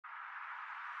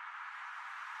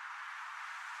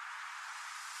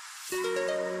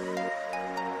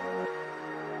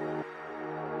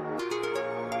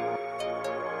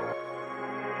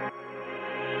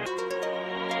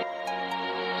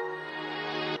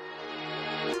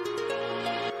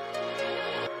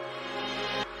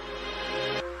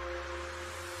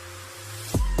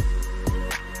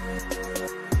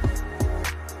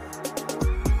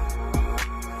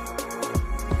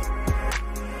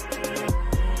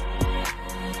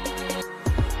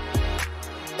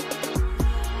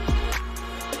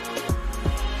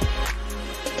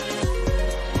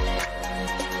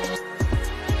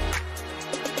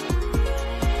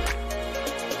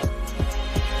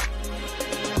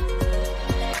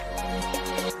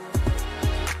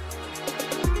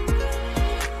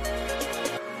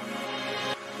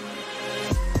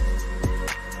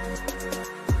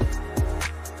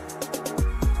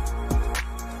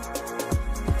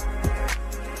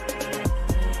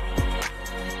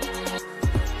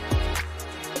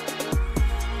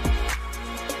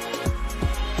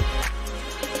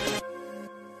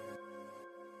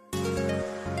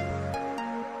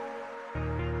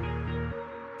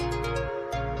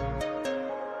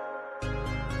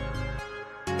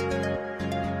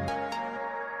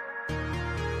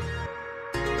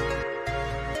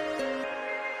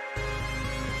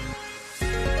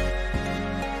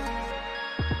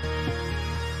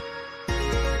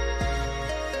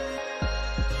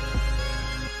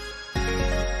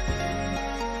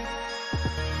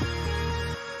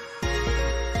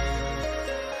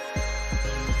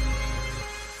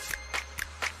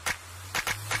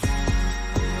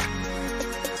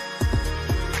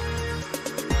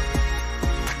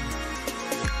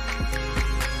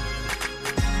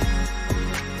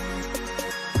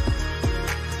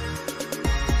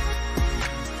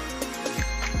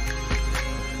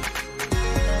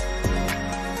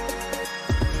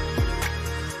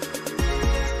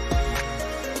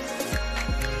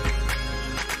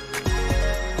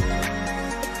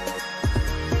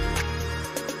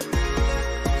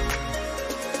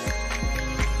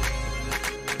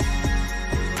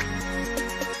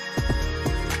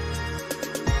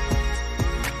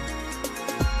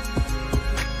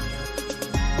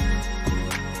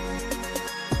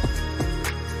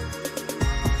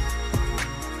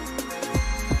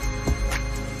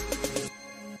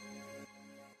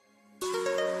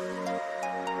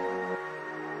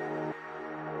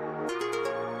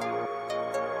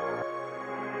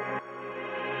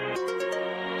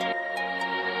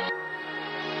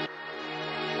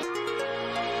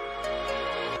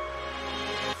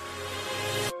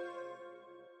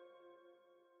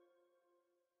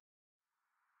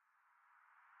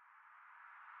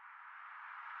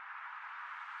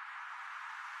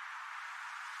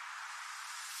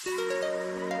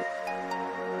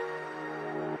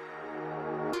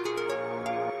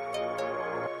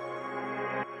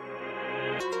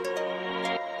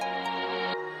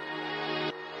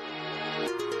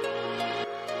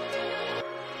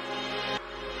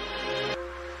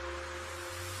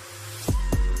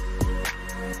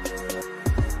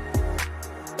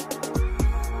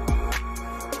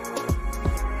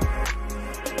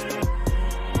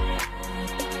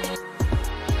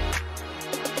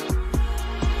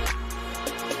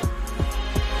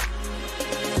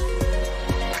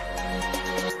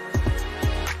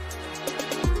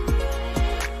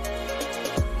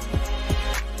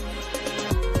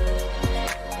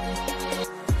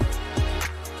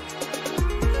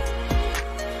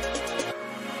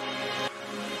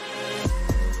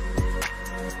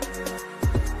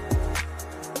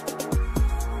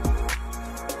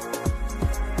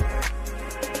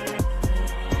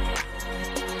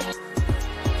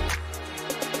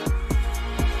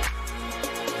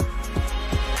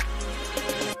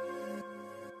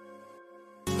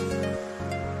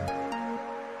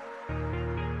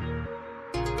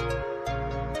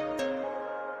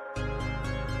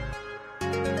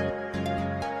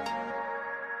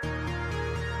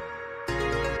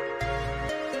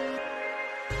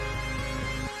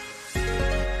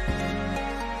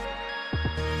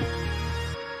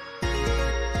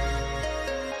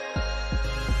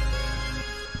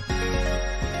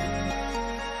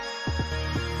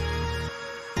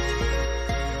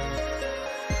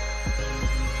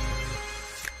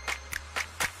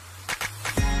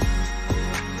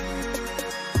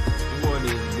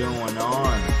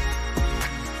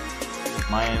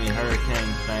Miami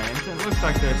Hurricanes fans, and it looks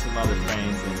like there's some other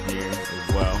fans in here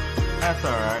as well. That's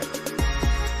alright.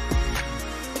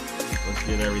 Let's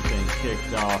get everything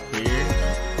kicked off here.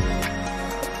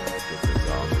 Let's get this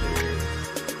off here.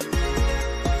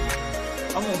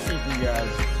 I won't keep you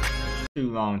guys too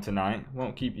long tonight.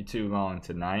 Won't keep you too long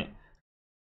tonight.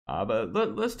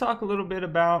 But let's talk a little bit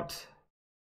about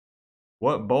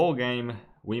what bowl game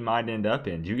we might end up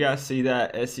in. Do you guys see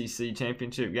that SEC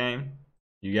championship game?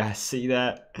 You guys see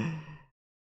that?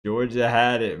 Georgia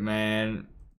had it, man.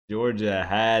 Georgia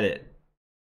had it.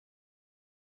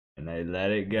 And they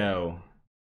let it go.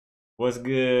 What's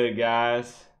good,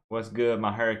 guys? What's good,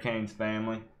 my Hurricanes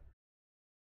family?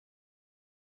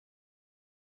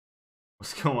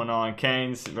 What's going on?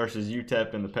 Canes versus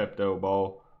UTEP in the Pepto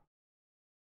Bowl.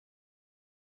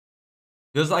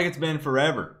 Feels like it's been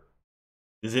forever.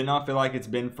 Does it not feel like it's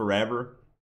been forever?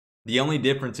 The only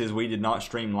difference is we did not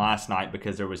stream last night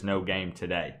because there was no game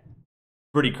today.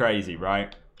 Pretty crazy,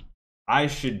 right? I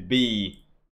should be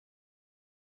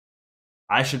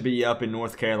up in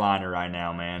North Carolina right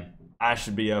now, man. I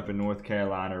should be up in North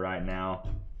Carolina right now.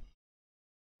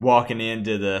 Walking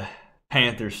into the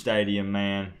Panthers Stadium,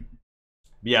 man.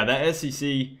 But yeah, that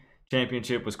SEC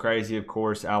championship was crazy, of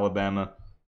course. Alabama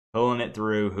pulling it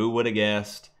through. Who would have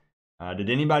guessed? Did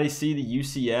anybody see the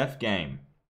UCF game?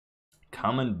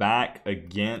 Coming back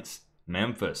against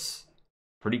Memphis.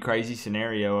 Pretty crazy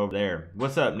scenario over there.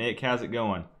 What's up, Nick? How's it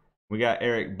going? We got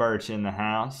Eric Birch in the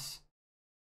house.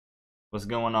 What's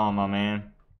going on, my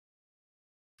man?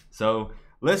 So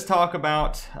let's talk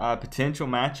about potential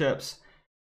matchups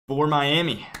for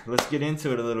Miami. Let's get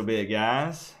into it a little bit,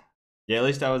 guys. Yeah, at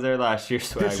least I was there last year.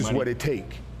 Swag this is money. what it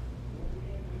take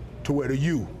to wear the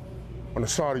U on the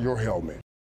side of your helmet.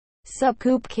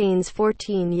 Subcoop Canes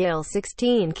 14 Yale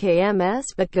 16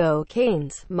 KMS, but go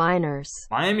Canes Miners.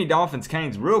 Miami Dolphins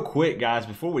Canes. Real quick, guys,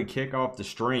 before we kick off the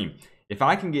stream, if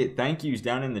I can get thank yous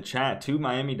down in the chat to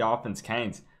Miami Dolphins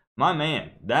Canes, my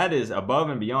man, that is above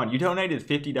and beyond. You donated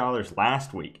 $50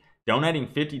 last week. Donating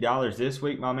 $50 this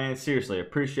week, my man, seriously,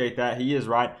 appreciate that. He is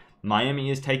right. Miami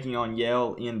is taking on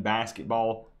Yale in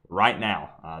basketball right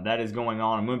now. That is going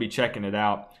on. I'm going to be checking it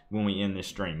out when we end this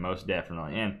stream, most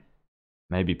definitely. And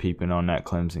maybe peeping on that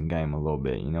Clemson game a little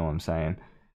bit, you know what I'm saying?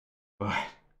 But,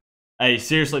 hey,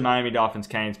 seriously, Miami Dolphins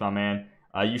Canes, my man.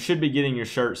 You should be getting your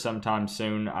shirt sometime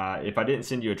soon. If I didn't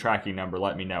send you a tracking number,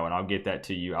 let me know, and I'll get that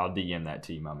to you. I'll DM that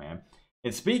to you, my man.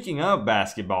 And speaking of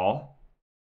basketball,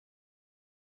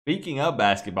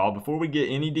 before we get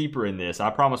any deeper in this, I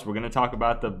promise we're going to talk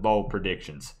about the bowl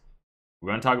predictions. We're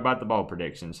going to talk about the bowl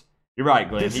predictions. You're right,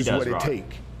 Glenn. This he is does what it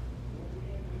take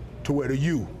to wear the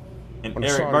U. And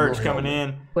Eric Birch coming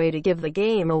in. Way to give the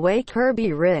game away,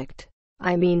 Kirby Richt.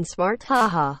 I mean smart,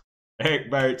 haha.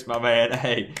 Eric Birch, my man.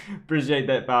 Hey, appreciate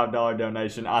that $5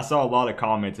 donation. I saw a lot of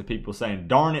comments of people saying,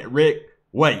 darn it, Rick,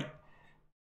 wait.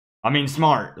 I mean,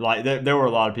 smart. Like, there were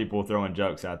a lot of people throwing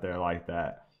jokes out there like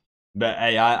that. But,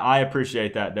 hey, I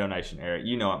appreciate that donation, Eric.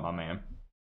 You know it, my man.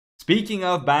 Speaking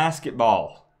of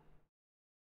basketball,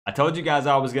 I told you guys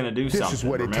I was going to do something. This is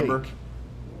what remember? It take.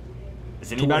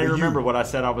 Does anybody remember what I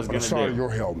said I was going to do? On your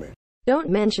helmet. Don't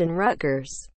mention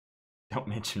Rutgers. Don't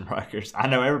mention Rutgers. I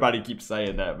know everybody keeps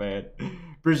saying that, man.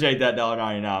 Appreciate that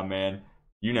 $1.99, man.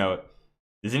 You know it.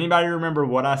 Does anybody remember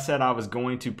what I said I was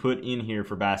going to put in here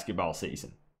for basketball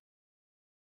season?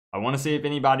 I want to see if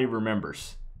anybody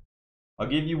remembers. I'll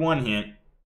give you one hint.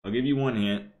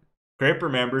 Crip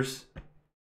remembers.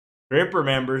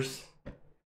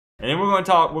 And then we're going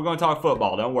to talk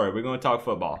football. Don't worry. We're going to talk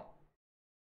football.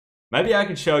 Maybe I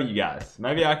can show you guys.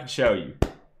 Maybe I can show you.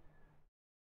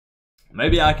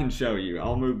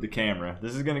 I'll move the camera.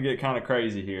 This is going to get kind of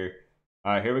crazy here.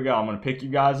 All right, here we go. I'm going to pick you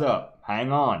guys up.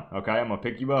 Hang on, okay? I'm going to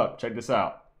pick you up. Check this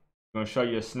out. I'm going to show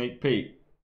you a sneak peek.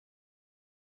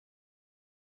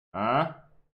 Hey,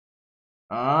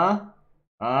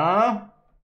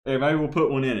 maybe we'll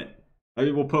put one in it.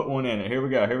 Here we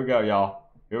go, y'all.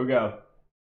 Here we go.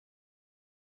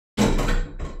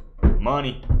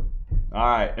 Money. All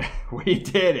right, we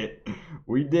did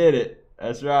it.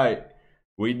 That's right.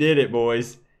 We did it,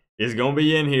 boys. It's going to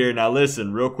be in here. Now,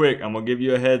 listen, real quick. I'm going to give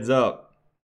you a heads up.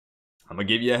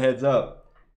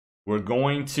 We're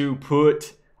going to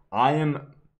I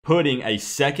am putting a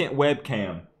second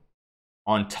webcam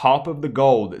on top of the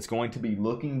goal that's going to be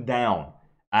looking down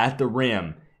at the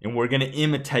rim. And we're going to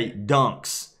imitate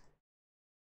dunks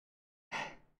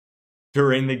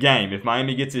during the game. If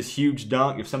Miami gets this huge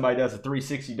dunk, if somebody does a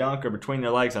 360 dunk or between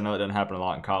their legs, I know it doesn't happen a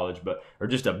lot in college, or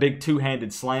just a big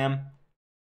two-handed slam,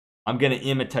 I'm going to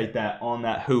imitate that on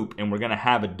that hoop, and we're going to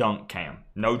have a dunk cam.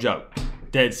 No joke.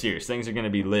 Dead serious. Things are going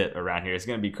to be lit around here. It's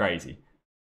going to be crazy.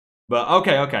 But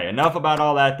okay. Enough about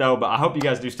all that, though. But I hope you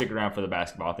guys do stick around for the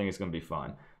basketball. I think it's going to be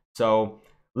fun. So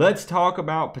let's talk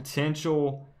about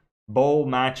potential bowl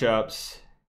matchups.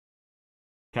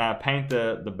 Can I paint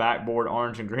the backboard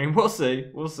orange and green? We'll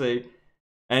see.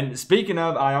 And speaking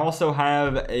of, I also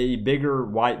have a bigger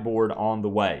whiteboard on the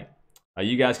way.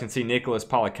 You guys can see Nicholas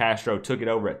Policastro took it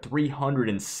over at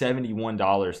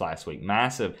 $371 last week.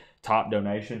 Massive top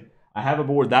donation. I have a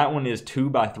board. That one is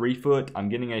 2x3 foot. I'm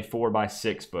getting a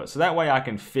 4x6 foot. So that way I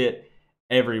can fit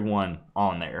everyone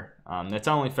on there. That's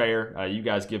only fair. You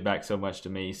guys give back so much to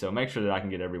me. So make sure that I can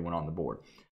get everyone on the board.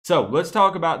 So let's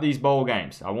talk about these bowl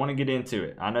games. I want to get into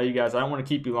it. I know you guys, I don't want to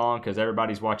keep you long because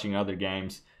everybody's watching other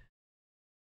games.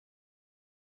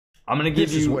 I'm going to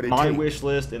give you my wish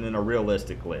list and then a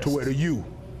realistic list. To wear the U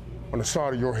on the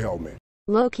side of your helmet.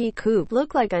 Low-key Coop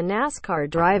look like a NASCAR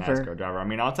driver. NASCAR driver. I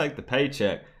mean, I'll take the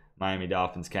paycheck, Miami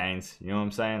Dolphins, Canes. You know what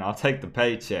I'm saying? I'll take the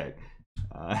paycheck.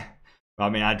 I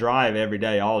mean, I drive every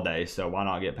day, all day, so why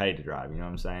not get paid to drive? You know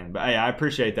what I'm saying? But, hey, I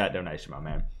appreciate that donation, my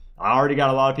man. I already got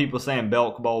a lot of people saying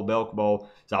Belk Bowl, Belk Bowl.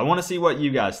 So I want to see what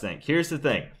you guys think. Here's the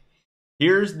thing.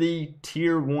 Here's the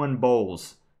Tier 1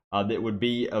 bowls that would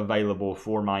be available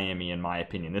for Miami, in my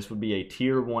opinion. This would be a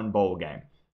Tier 1 bowl game.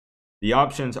 The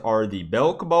options are the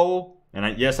Belk Bowl,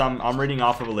 and yes, I'm reading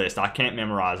off of a list. I can't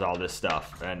memorize all this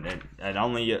stuff, and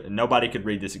only nobody could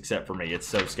read this except for me. It's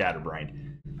so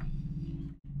scatterbrained.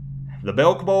 The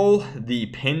Belk Bowl,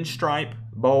 the Pinstripe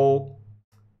Bowl,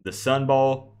 the Sun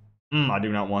Bowl. I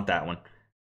do not want that one.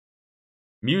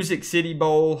 Music City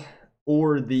Bowl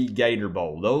or the Gator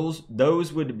Bowl.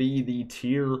 Those would be the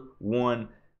Tier 1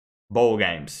 bowl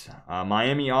games.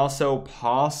 Miami also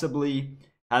possibly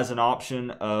has an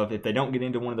option of, if they don't get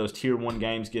into one of those Tier 1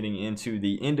 games, getting into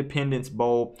the Independence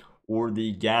Bowl or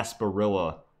the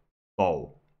Gasparilla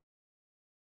Bowl.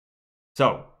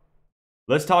 So,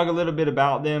 let's talk a little bit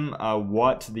about them,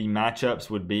 what the matchups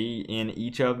would be in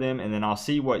each of them, and then I'll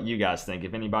see what you guys think.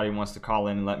 If anybody wants to call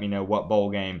in and let me know what bowl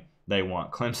game they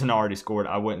want. Clemson already scored.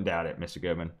 I wouldn't doubt it, Mr.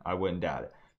 Goodman. I wouldn't doubt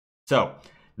it. So,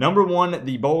 number one,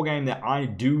 the bowl game that I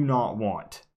do not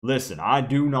want. Listen, I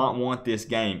do not want this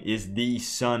game is the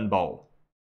Sun Bowl.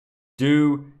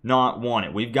 Do not want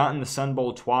it. We've gotten the Sun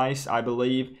Bowl twice, I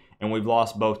believe, and we've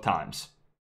lost both times.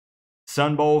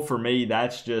 Sun Bowl, for me,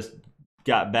 that's just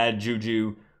got bad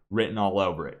juju written all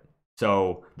over it.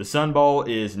 So the Sun Bowl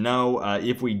is no.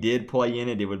 If we did play in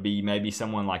it, it would be maybe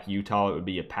someone like Utah. It would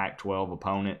be a Pac-12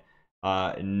 opponent.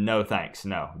 No thanks.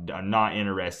 No, I'm not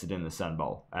interested in the Sun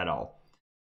Bowl at all.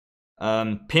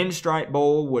 Pinstripe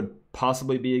Bowl would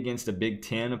possibly be against a Big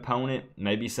Ten opponent,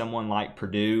 maybe someone like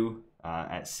Purdue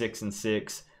at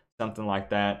 6-6, something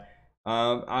like that.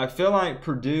 I feel like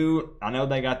Purdue, I know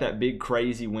they got that big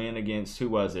crazy win against, who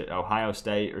was it, Ohio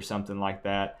State or something like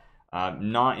that.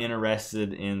 Not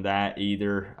interested in that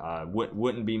either.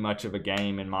 Wouldn't be much of a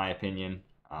game in my opinion.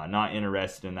 Not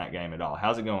interested in that game at all.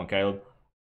 How's it going, Caleb?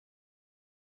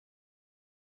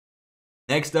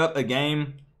 Next up,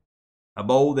 a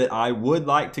bowl that I would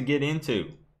like to get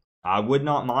into. I would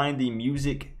not mind the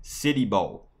Music City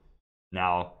Bowl.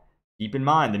 Now, keep in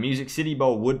mind, the Music City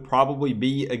Bowl would probably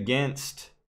be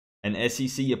against an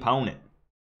SEC opponent.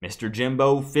 Mr.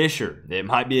 Jimbo Fisher. It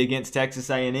might be against Texas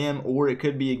A&M, or it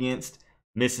could be against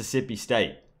Mississippi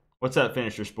State. What's up,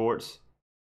 Finisher Sports?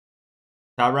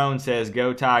 Tyrone says,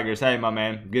 "Go Tigers." Hey, my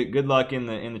man. Good luck in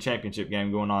the championship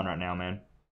game going on right now, man.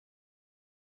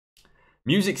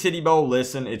 Music City Bowl.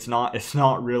 Listen, it's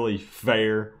not really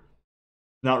fair.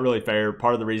 Not really fair.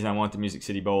 Part of the reason I want the Music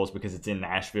City Bowl is because it's in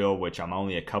Nashville, which I'm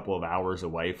only a couple of hours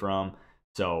away from.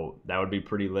 So that would be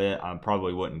pretty lit. I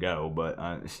probably wouldn't go, but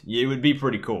it would be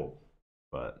pretty cool.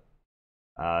 But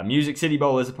Music City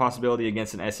Bowl is a possibility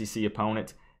against an SEC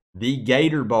opponent. The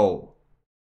Gator Bowl,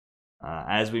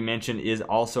 as we mentioned, is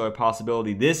also a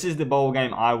possibility. This is the bowl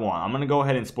game I want. I'm going to go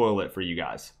ahead and spoil it for you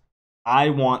guys. I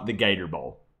want the Gator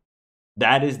Bowl.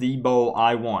 That is the bowl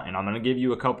I want, and I'm going to give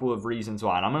you a couple of reasons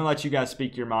why. And I'm going to let you guys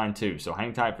speak your mind too, so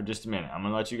hang tight for just a minute. I'm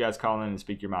going to let you guys call in and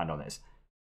speak your mind on this.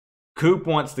 Coop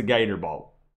wants the Gator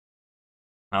Bowl.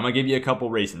 I'm going to give you a couple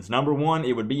reasons. Number one,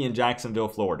 it would be in Jacksonville,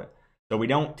 Florida. So we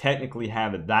don't technically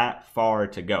have that far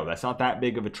to go. That's not that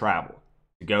big of a travel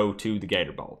to go to the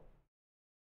Gator Bowl.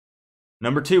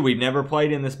 Number two, we've never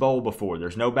played in this bowl before.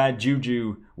 There's no bad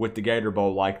juju with the Gator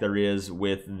Bowl like there is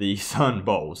with the Sun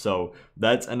Bowl. So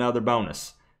that's another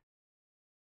bonus.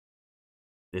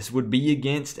 This would be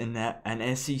against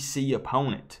an SEC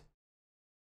opponent.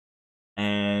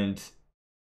 And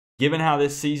given how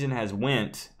this season has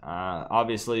went,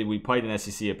 obviously we played an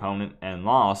SEC opponent and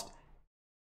lost.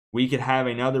 We could have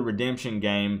another redemption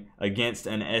game against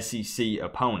an SEC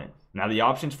opponent. Now, the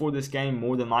options for this game,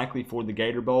 more than likely for the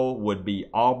Gator Bowl, would be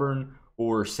Auburn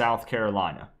or South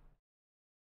Carolina.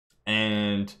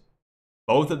 And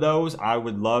both of those I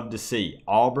would love to see.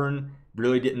 Auburn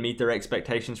really didn't meet their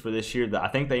expectations for this year. I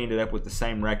think they ended up with the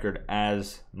same record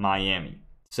as Miami,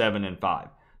 7-5.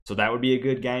 So that would be a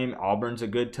good game. Auburn's a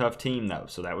good, tough team, though.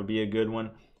 So that would be a good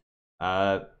one.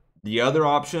 The other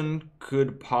option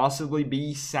could possibly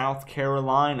be South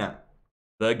Carolina.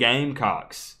 The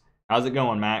Gamecocks. How's it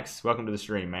going, Max? Welcome to the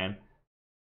stream, man.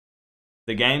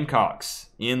 The Gamecocks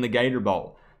in the Gator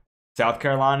Bowl. South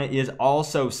Carolina is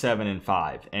also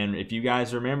 7-5. And if you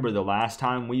guys remember, the last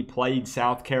time we played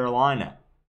South Carolina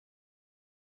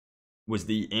was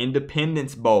the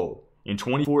Independence Bowl in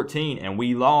 2014, and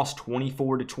we lost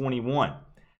 24-21.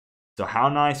 So how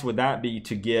nice would that be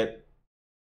to get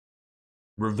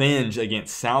revenge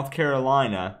against South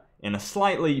Carolina in a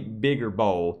slightly bigger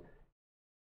bowl,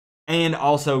 and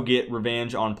also get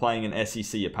revenge on playing an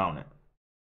SEC opponent?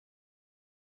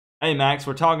 Hey Max,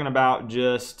 we're talking about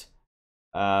just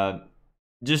the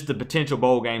potential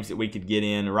bowl games that we could get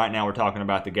in. Right now we're talking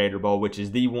about the Gator Bowl, which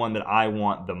is the one that I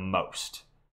want the most.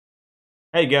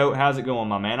 Hey Goat, how's it going,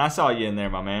 my man? I saw you in there,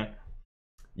 my man.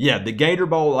 Yeah, the Gator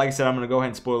Bowl, like I said, I'm going to go ahead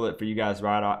and spoil it for you guys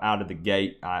right out of the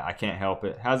gate. I can't help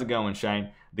it. How's it going,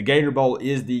 Shane? The Gator Bowl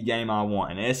is the game I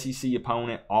want. An SEC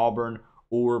opponent, Auburn,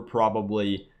 or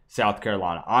probably South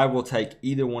Carolina. I will take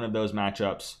either one of those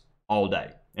matchups all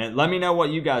day. And let me know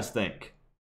what you guys think.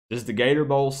 Does the Gator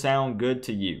Bowl sound good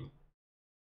to you?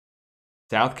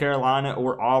 South Carolina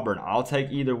or Auburn? I'll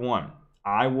take either one.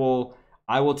 I will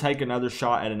take another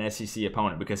shot at an SEC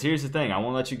opponent, because here's the thing. I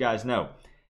want to let you guys know.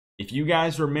 If you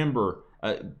guys remember,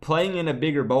 playing in a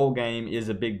bigger bowl game is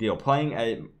a big deal.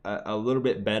 Playing a little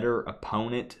bit better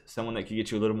opponent, someone that can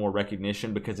get you a little more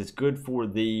recognition, because it's good for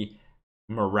the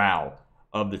morale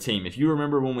of the team. If you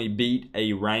remember when we beat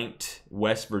a ranked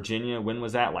West Virginia, when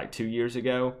was that? Like 2 years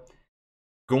ago?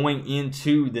 Going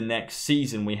into the next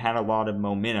season, we had a lot of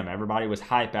momentum. Everybody was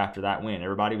hype after that win.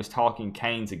 Everybody was talking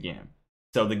Canes again.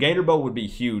 So the Gator Bowl would be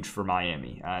huge for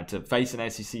Miami to face an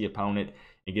SEC opponent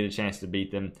and get a chance to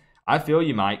beat them. I feel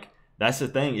you, Mike. That's the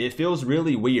thing. It feels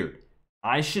really weird.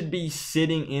 I should be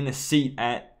sitting in a seat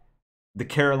at the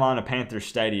Carolina Panthers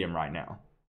Stadium right now.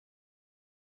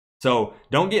 So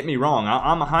don't get me wrong.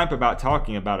 I'm hype about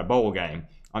talking about a bowl game.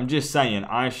 I'm just saying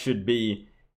I should be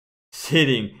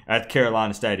sitting at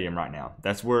Carolina Stadium right now.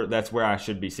 That's where I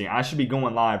should be sitting. I should be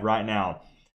going live right now,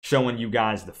 showing you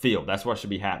guys the field. That's what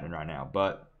should be happening right now.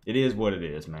 But it is what it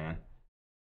is, man.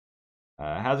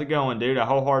 How's it going, dude? I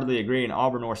wholeheartedly agree. An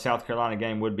Auburn or South Carolina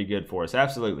game would be good for us.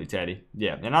 Absolutely, Teddy.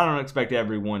 Yeah, and I don't expect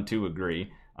everyone to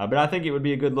agree. But I think it would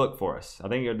be a good look for us. I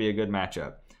think it would be a good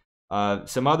matchup.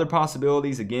 Some other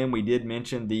possibilities. Again, we did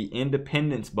mention the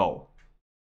Independence Bowl.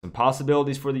 Some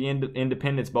possibilities for the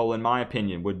Independence Bowl, in my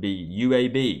opinion, would be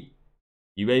UAB.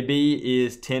 UAB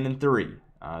is 10-3.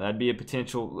 That'd be a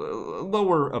potential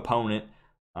lower opponent,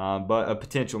 but a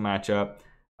potential matchup.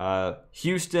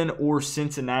 Houston or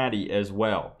Cincinnati as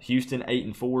well. Houston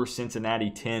 8-4,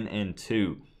 Cincinnati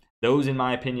 10-2. Those, in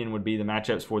my opinion, would be the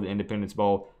matchups for the Independence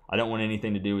Bowl. I don't want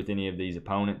anything to do with any of these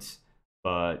opponents,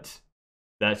 but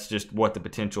that's just what the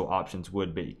potential options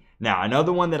would be. Now,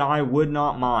 another one that I would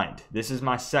not mind. This is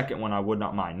my second one I would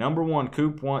not mind. Number one,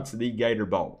 Coop wants the Gator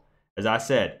Bowl. As I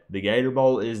said, the Gator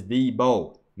Bowl is the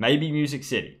bowl. Maybe Music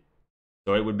City.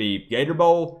 So it would be Gator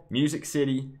Bowl, Music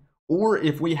City, or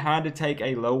if we had to take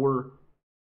a lower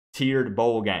tiered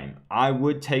bowl game, I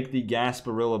would take the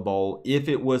Gasparilla Bowl if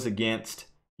it was against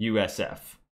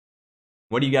USF.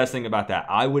 What do you guys think about that?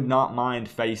 I would not mind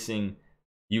facing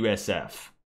USF.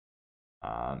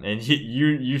 And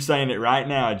you're saying it right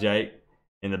now, Jake.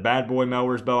 In the Bad Boy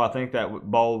Mowers Bowl, I think that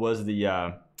bowl was the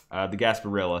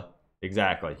Gasparilla.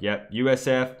 Exactly. Yep.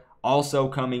 USF also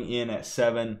coming in at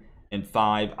 7-5.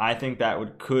 I think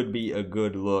that could be a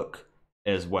good look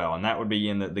as well, and that would be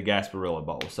in the Gasparilla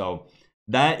Bowl. So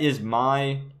that is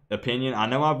my opinion. I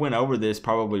know I've went over this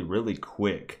probably really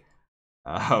quick,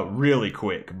 but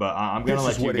I'm going to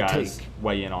let you guys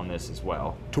weigh in on this as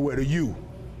well. To wear the U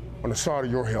on the side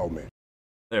of your helmet.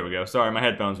 There we go. Sorry, my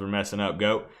headphones were messing up,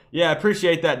 Goat. Yeah, I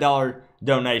appreciate that $1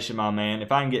 donation, my man.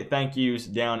 If I can get thank yous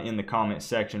down in the comment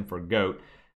section for Goat.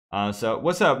 So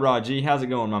what's up, Raw G? How's it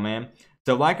going, my man?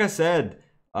 So like I said,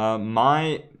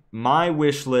 my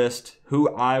wish list,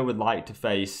 who I would like to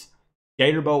face,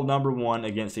 Gator Bowl number 1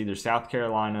 against either South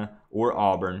Carolina or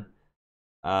Auburn.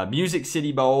 Music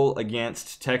City Bowl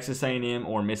against Texas A&M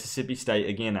or Mississippi State.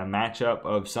 Again, a matchup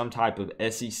of some type of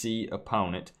SEC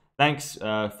opponent. Thanks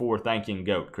for thanking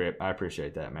Goat, Crip. I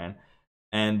appreciate that, man.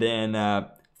 And then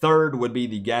third would be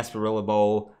the Gasparilla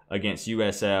Bowl against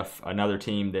USF, another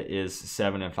team that is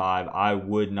 7-5. I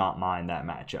would not mind that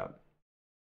matchup.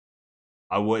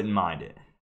 I wouldn't mind it.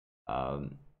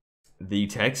 The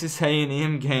Texas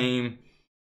A&M game,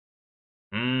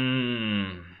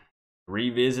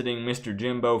 revisiting Mr.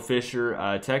 Jimbo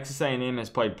Fisher. Texas A&M has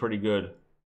played pretty good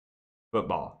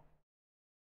football.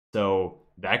 So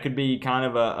that could be kind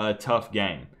of a tough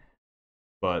game.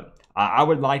 But I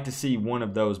would like to see one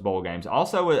of those bowl games.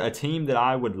 Also, a team that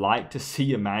I would like to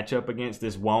see a matchup against.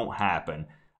 This won't happen.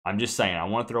 I'm just saying. I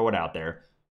want to throw it out there.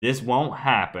 This won't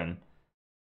happen.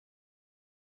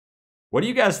 What do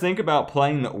you guys think about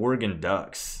playing the Oregon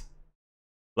Ducks?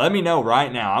 Let me know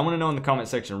right now. I want to know in the comment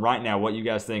section right now what you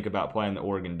guys think about playing the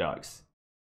Oregon Ducks.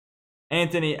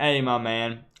 Anthony A., my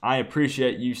man, I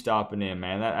appreciate you stopping in,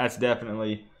 man. That's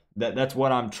definitely, that's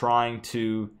what I'm trying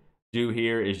to do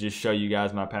here, is just show you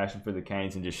guys my passion for the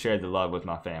Canes and just share the love with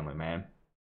my family, man.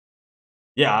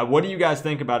 Yeah, what do you guys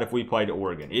think about if we played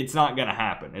Oregon? It's not going to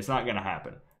happen. It's not going to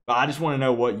happen. But I just want to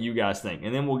know what you guys think.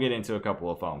 And then we'll get into a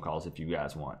couple of phone calls if you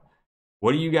guys want.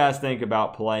 What do you guys think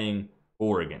about playing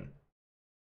Oregon?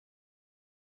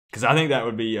 Because I think that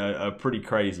would be a pretty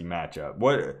crazy matchup.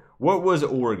 What was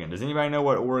Oregon? Does anybody know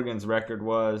what Oregon's record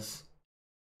was?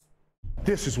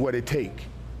 This is what it take.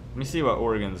 Let me see what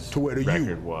Oregon's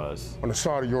record was. On the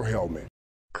side of your helmet.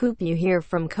 Coop, you hear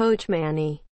from Coach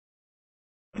Manny.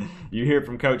 You hear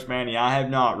from Coach Manny. I have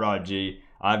not, Rod G.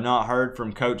 I have not heard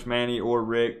from Coach Manny or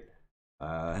Rick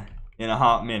in a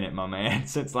hot minute, my man,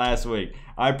 since last week.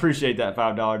 I appreciate that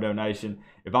 $5 donation.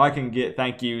 If I can get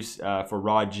thank yous for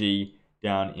Rod G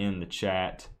down in the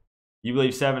chat. You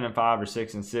believe 7-5 or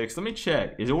 6-6? Let me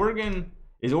check. Is Oregon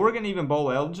even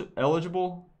bowl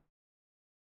eligible?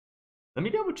 Let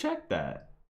me double check that.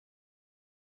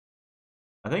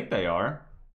 I think they are.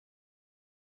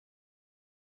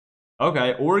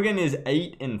 Okay, Oregon is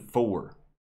 8-4.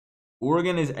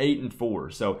 Oregon is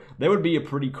 8-4, so that would be a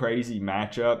pretty crazy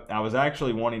matchup. I was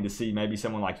actually wanting to see maybe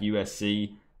someone like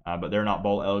USC, but they're not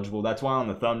bowl eligible. That's why on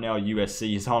the thumbnail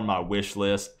USC is on my wish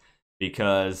list,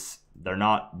 because they're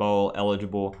not bowl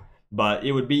eligible. But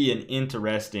it would be an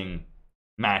interesting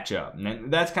matchup,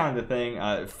 and that's kind of the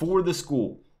thing for the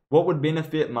school. What would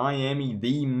benefit Miami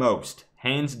the most,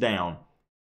 hands down,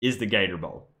 is the Gator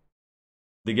Bowl.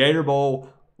 The Gator Bowl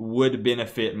would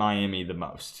benefit Miami the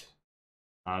most.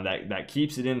 That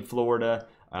keeps it in Florida.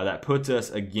 That puts us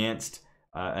against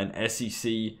an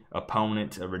SEC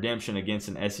opponent, a redemption against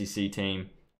an SEC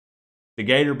team. The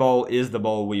Gator Bowl is the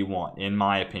bowl we want, in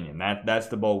my opinion. That's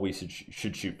the bowl we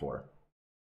should shoot for.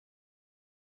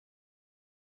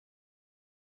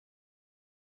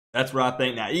 That's what I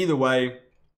think. Now, either way,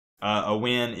 a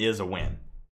win is a win.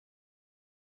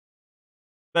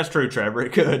 That's true, Trevor.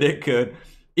 It could.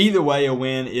 Either way, a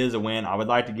win is a win. I would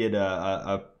like to get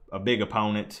a big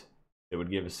opponent that would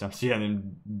give us some. Yeah,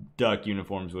 and Duck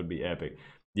uniforms would be epic.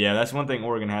 Yeah, that's one thing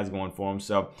Oregon has going for them.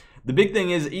 So the big thing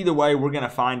is, either way, we're going to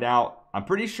find out, I'm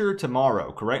pretty sure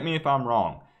tomorrow. Correct me if I'm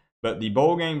wrong. But the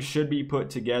bowl games should be put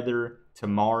together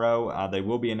tomorrow. They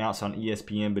will be announced on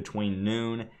ESPN between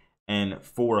noon and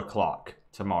 4 o'clock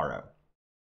tomorrow.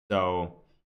 So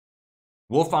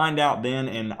we'll find out then,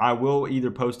 and I will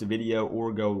either post a video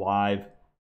or go live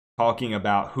talking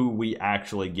about who we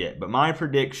actually get. But my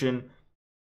prediction,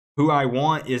 who I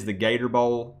want is the Gator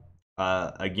Bowl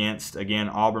against, again,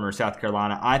 Auburn or South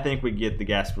Carolina. I think we get the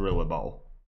Gasparilla Bowl.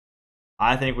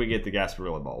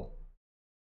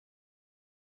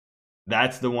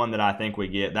 That's the one that I think we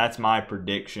get. That's my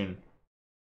prediction.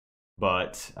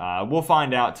 But we'll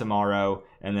find out tomorrow,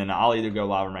 and then I'll either go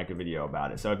live or make a video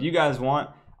about it. So if you guys want,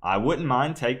 I wouldn't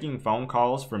mind taking phone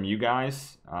calls from you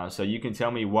guys, so you can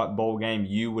tell me what bowl game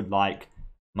you would like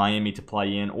Miami to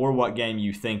play in, or what game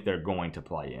you think they're going to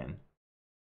play in.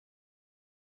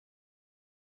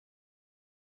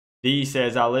 D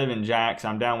says, I live in Jax.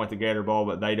 I'm down with the Gator Bowl,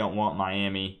 but they don't want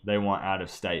Miami. They want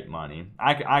out-of-state money.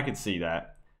 I could see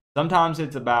that. Sometimes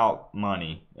it's about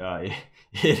money.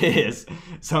 It is.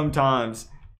 Sometimes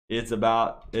it's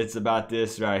about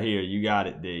this right here. You got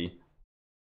it, D.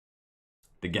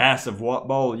 The gas of what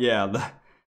bowl? Yeah, the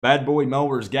Bad Boy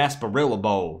Mowers Gasparilla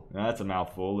Bowl. Now, that's a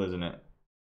mouthful, isn't it?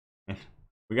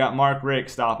 We got Mark Rick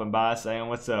stopping by saying,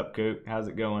 what's up, Coop? How's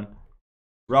it going?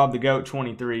 Rob the Goat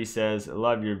 23 says,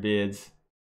 love your vids.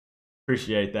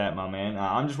 Appreciate that, my man.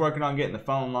 I'm just working on getting the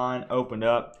phone line opened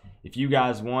up. If you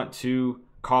guys want to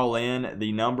call in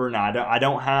the number. Now, I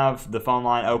don't have the phone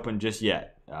line open just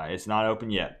yet. It's not open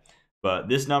yet. But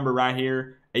this number right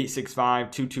here,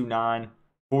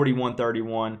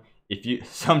 865-229-4131. If you,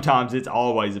 sometimes it's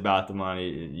always about the money.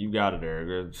 You got it,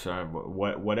 Eric.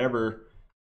 Whatever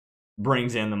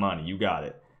brings in the money, you got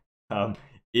it.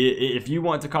 If you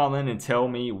want to call in and tell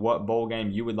me what bowl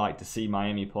game you would like to see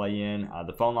Miami play in,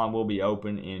 the phone line will be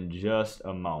open in just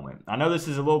a moment. I know this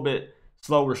is a little bit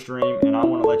slower stream, and I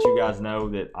want to let you guys know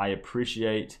that I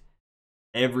appreciate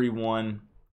everyone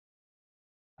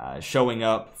showing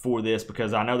up for this,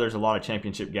 because I know there's a lot of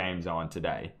championship games on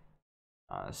today.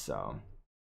 So,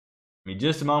 give me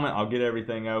just a moment. I'll get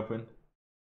everything open.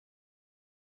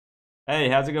 Hey,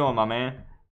 how's it going, my man?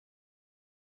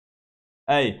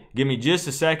 Hey, give me just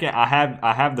a second. I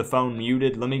have the phone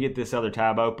muted. Let me get this other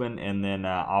tab open, and then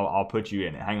I'll put you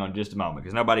in it. Hang on just a moment,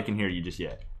 because nobody can hear you just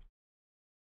yet.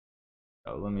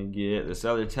 So let me get this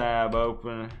other tab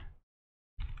open.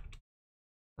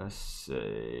 Let's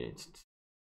see.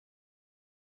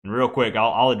 And real quick,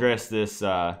 I'll address this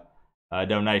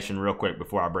donation real quick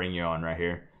before I bring you on right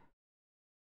here.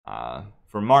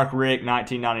 For Mark Rick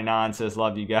 1999 says,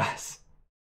 love you guys.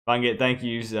 If I can get thank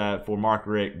yous for Mark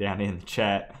Rick down in the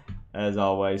chat, as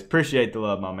always. Appreciate the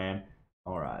love, my man.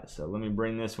 All right, so let me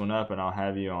bring this one up, and I'll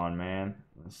have you on, man.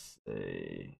 Let's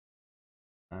see.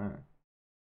 All right.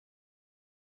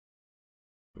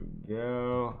 Here we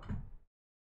go.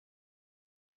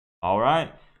 All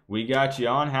right, we got you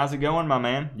on. How's it going, my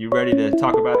man? You ready to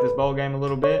talk about this bowl game a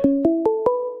little bit?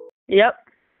 Yep.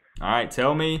 All right,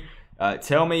 tell me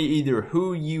either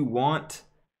who you want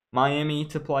Miami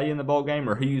to play in the bowl game,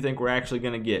 or who you think we're actually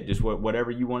going to get. Just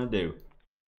whatever you want to do.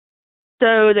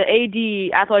 So the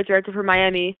AD, athletic director for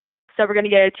Miami, said we're going to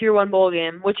get a Tier 1 bowl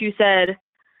game, which you said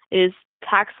is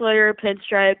Tax Slayer,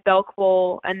 Pinstripe, Belk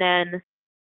Bowl, and then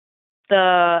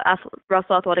the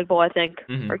Russell Athletic Bowl, I think,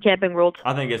 or Camping World.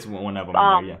 I think it's one of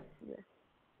them. Yeah.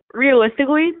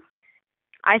 Realistically,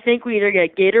 I think we either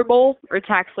get Gator Bowl or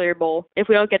Tax Slayer Bowl. If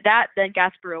we don't get that, then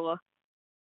Gasparilla.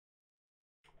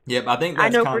 Yep, I think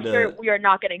that's I know for sure we are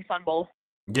not getting Sun Bowl.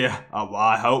 Yeah, well,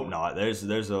 I hope not.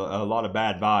 There's a lot of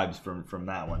bad vibes from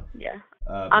that one. Yeah,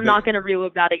 I'm not going to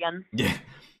relive that again. Yeah,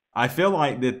 I feel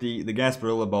like that the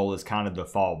Gasparilla Bowl is kind of the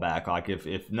fallback. Like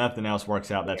if nothing else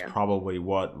works out, that's probably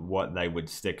what they would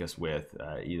stick us with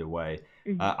either way.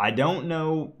 I don't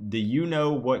know. Do you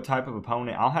know what type of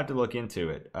opponent? I'll have to look into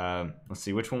it. Let's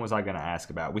see. Which one was I going to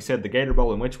ask about? We said the Gator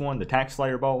Bowl, and which one? The Tax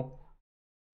Slayer Bowl?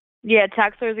 Yeah,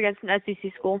 Tax Slayer's against an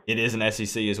SEC school. It is an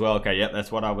SEC as well. Okay, yep,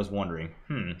 that's what I was wondering.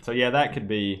 So yeah, that could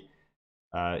be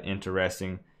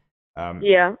interesting.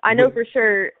 Yeah, I know for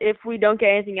sure if we don't get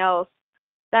anything else,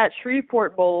 that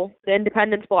Shreveport Bowl, the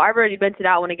Independence Bowl, I've already been to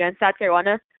that one against South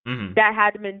Carolina. That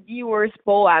had been the worst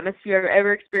bowl atmosphere I've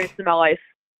ever experienced in my life.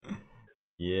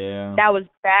 Yeah. That was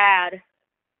bad.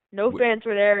 No fans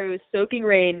were there. It was soaking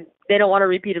rain. They don't want a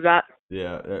repeat of that.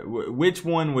 Yeah. Which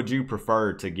one would you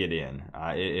prefer to get in?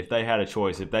 If they had a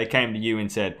choice, if they came to you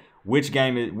and said, which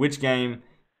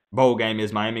bowl game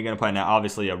is Miami going to play? Now,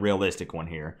 obviously a realistic one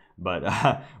here,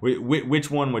 but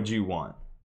which one would you want?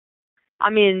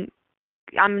 I mean,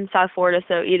 I'm in South Florida,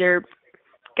 so either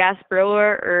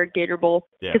Gasparilla or Gator Bowl,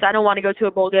 because I don't want to go to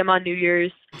a bowl game on New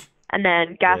Year's, and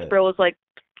then Gasparilla is like,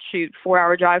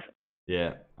 4-hour drive.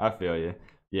 Yeah, I feel you.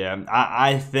 Yeah,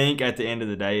 I think at the end of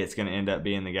the day, it's going to end up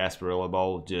being the Gasparilla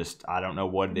Bowl. Just I don't know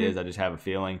what it is. I just have a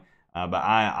feeling. But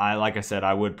I like I said,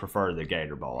 I would prefer the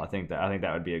Gator Bowl. I think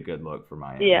that would be a good look for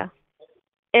Miami. Yeah,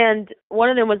 and one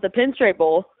of them was the Pinstripe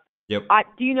Bowl. Yep.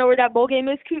 Do you know where that bowl game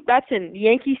is, Coop? That's in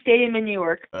Yankee Stadium in New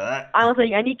York. I don't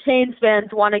think any Canes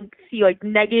fans want to see like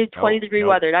negative 20-degree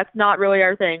weather. That's not really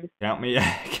our thing. Count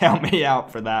me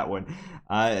out for that one.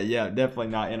 Yeah, definitely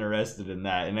not interested in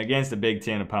that. And against a Big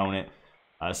Ten opponent,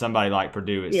 somebody like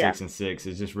Purdue at 6-6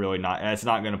 is just really not. It's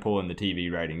not going to pull in the TV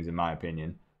ratings, in my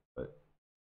opinion. But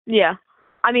yeah,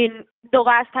 I mean, the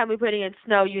last time we played against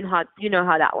snow, you know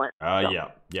how that went.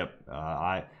 Yep.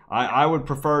 I would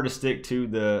prefer to stick to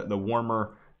the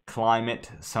warmer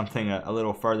climate, something a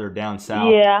little further down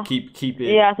south. Yeah. Keep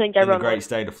it. Yeah, I think in the great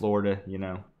state of Florida.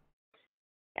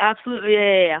 Absolutely,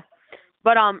 yeah.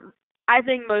 But I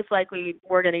think most likely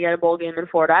we're going to get a bowl game in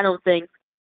Florida. I don't think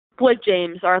Blake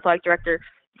James, our athletic director,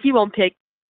 he won't pick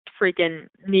freaking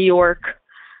New York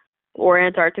or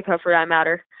Antarctica for that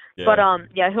matter. Yeah.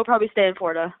 But he'll probably stay in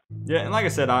Florida. Yeah, and like I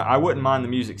said, I wouldn't mind the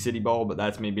Music City Bowl, but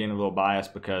that's me being a little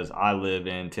biased because I live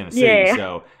in Tennessee. Yeah.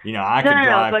 So I could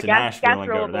drive to Nashville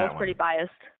and go to that one. Pretty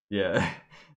biased. Yeah.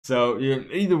 So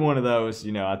either one of those,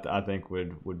 I think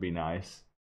would be nice.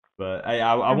 But hey,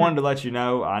 I wanted to let you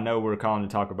know. I know we're calling to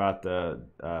talk about the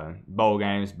bowl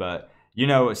games, but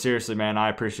seriously, man, I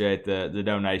appreciate the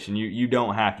donation. You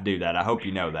don't have to do that. I hope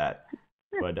you know that.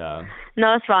 But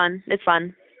no, it's fun. It's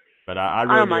fun. But I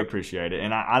really do appreciate it.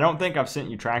 And I don't think I've sent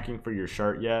you tracking for your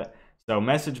shirt yet. So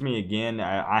message me again.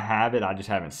 I have it. I just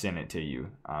haven't sent it to you.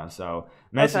 So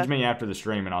message me after the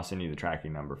stream, and I'll send you the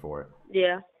tracking number for it.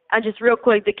 Yeah. And just real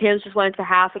quick, the Canes just went into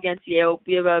half against Yale.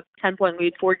 We have a 10-point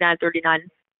lead, 49-39.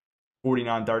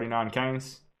 49-39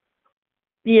 Canes?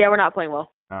 Yeah, we're not playing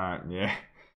well. Yeah.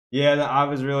 Yeah, I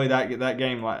was really that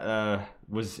game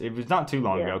was not too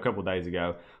long ago, a couple of days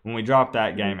ago, when we dropped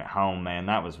that game at home, man.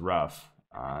 That was rough.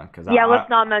 Yeah, let's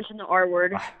not mention the R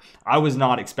word. I was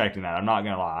not expecting that. I'm not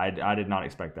gonna lie. I did not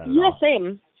expect that at Yeah, all.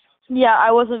 same. Yeah,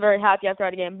 I wasn't very happy after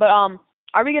that game. But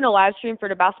are we gonna live stream for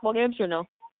the basketball games or no?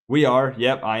 We are.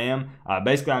 Yep, I am.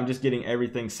 Basically, I'm just getting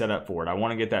everything set up for it. I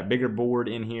want to get that bigger board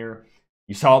in here.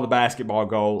 You saw the basketball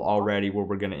goal already where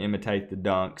we're going to imitate the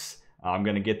dunks. I'm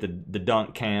going to get the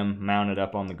dunk cam mounted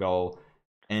up on the goal.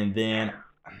 And then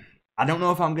I don't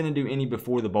know if I'm going to do any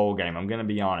before the bowl game. I'm going to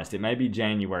be honest. It may be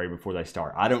January before they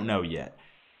start. I don't know yet.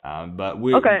 But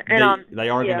they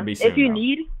are going to be soon.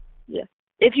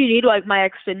 If you need like my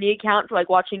Xfinity account for like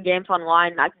watching games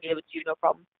online, I can give it to you, no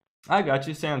problem. I got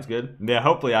you. Sounds good. Yeah,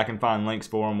 hopefully I can find links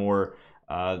for them, or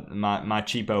my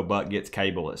cheapo butt gets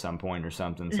cable at some point or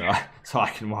something, so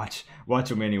I can watch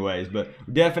them anyways. But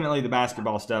definitely the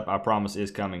basketball stuff, I promise,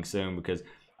 is coming soon, because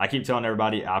I keep telling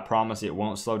everybody, I promise it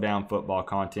won't slow down football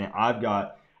content. I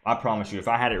promise you, if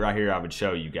I had it right here, I would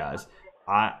show you guys.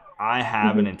 I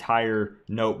have an entire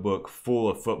notebook full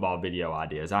of football video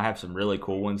ideas. I have some really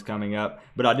cool ones coming up,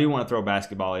 but I do want to throw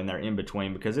basketball in there in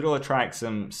between, because it'll attract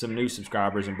some new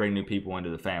subscribers and bring new people into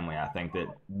the family, I think, that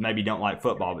maybe don't like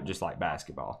football but just like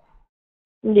basketball.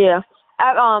 Yeah.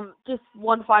 Just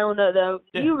one final note, though.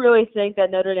 Yeah. Do you really think that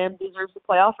Notre Dame deserves the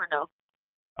playoff or no?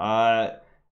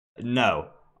 No.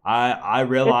 I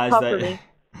realize that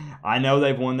I know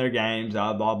they've won their games,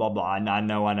 blah, blah, blah. I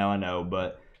know,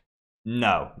 but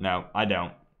no, I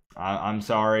don't. I'm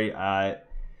sorry. I'm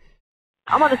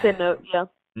on the same note, yeah.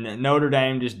 Notre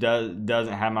Dame just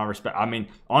doesn't have my respect. I mean,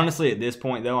 honestly, at this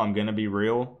point, though, I'm going to be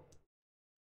real.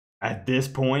 At this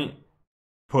point,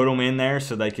 put them in there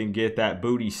so they can get that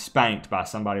booty spanked by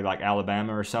somebody like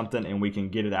Alabama or something, and we can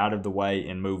get it out of the way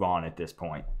and move on at this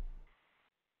point.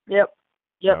 Yep.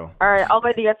 So, all right, I'll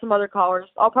wait to get some other callers.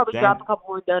 I'll probably drop a couple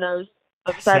more donos.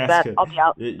 Besides that, good. I'll be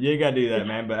out. You got to do that,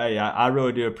 man. But, hey, I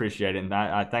really do appreciate it.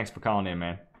 And thanks for calling in,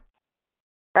 man.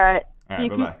 All right.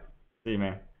 Bye-bye. See you,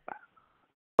 man.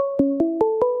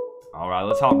 All right,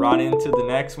 let's hop right into the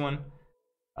next one.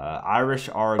 Irish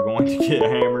are going to get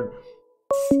hammered.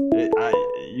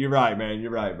 You're right,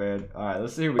 man. All right,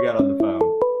 let's see who we got on the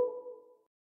phone.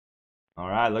 All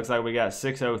right, looks like we got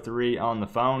 603 on the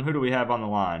phone. Who do we have on the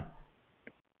line?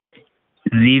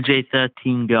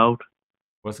 ZJ13 Gold.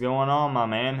 What's going on, my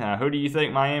man? Who do you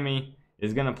think Miami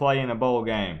is going to play in a bowl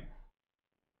game?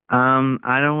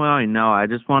 I don't really know. I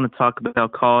just want to talk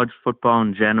about college football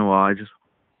in general.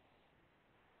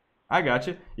 I got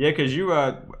you. Yeah, because you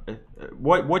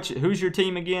who's your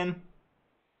team again?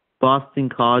 Boston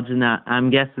College, and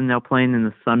I'm guessing they're playing in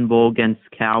the Sun Bowl against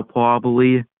Cal,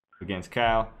 probably. Against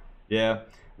Cal, yeah.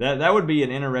 That would be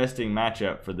an interesting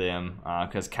matchup for them,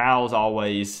 because Cal's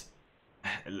always.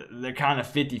 They're kind of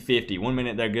 50-50. 1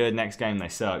 minute they're good, next game they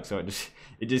suck. So it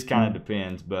just kind of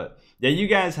depends. But yeah, you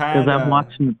guys had. Because I'm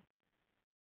watching.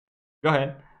 Go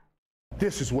ahead.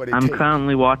 This is what I'm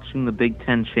currently watching the Big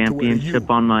Ten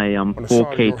Championship on my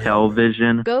 4K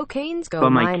television. Go Canes, go but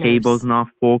my Miners. cable's not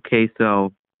 4K,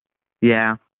 so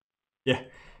yeah. Yeah.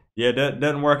 That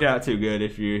doesn't work out too good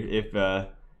if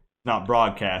not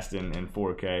broadcast in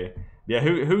 4K. Yeah.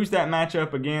 Who's that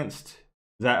matchup against?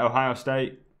 Is that Ohio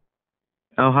State?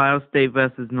 Ohio State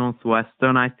versus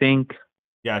Northwestern, I think.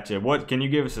 Gotcha. What can you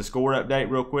give us a score update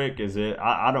real quick? Is it?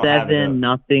 I don't have it.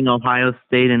 7-0 Ohio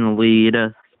State in the lead.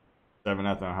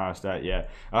 7-0 Ohio State. Yeah,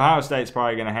 Ohio State's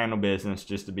probably going to handle business.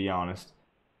 Just to be honest.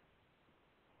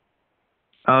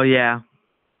 Oh yeah.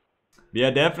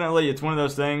 Yeah, definitely. It's one of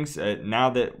those things. Now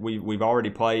that we've already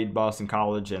played Boston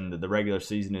College and the regular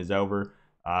season is over.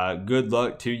 Good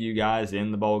luck to you guys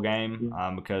in the bowl game,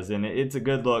 because then it's a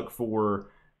good look for.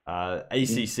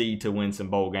 ACC to win some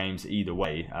bowl games either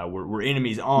way. We're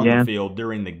enemies on the field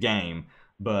during the game,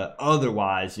 but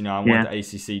otherwise, I want the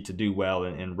ACC to do well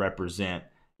and represent,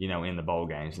 in the bowl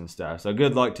games and stuff. So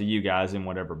good luck to you guys in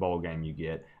whatever bowl game you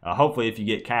get. Hopefully, if you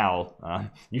get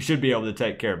Cal, you should be able to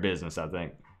take care of business, I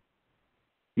think.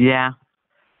 Yeah.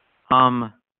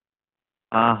 Can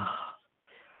I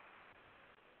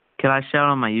shout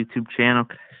on my YouTube channel?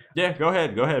 Yeah, go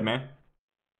ahead, man.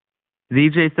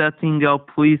 ZJ13 Go,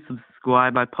 please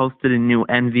subscribe. I posted a new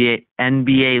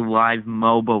NBA Live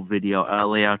mobile video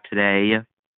earlier today.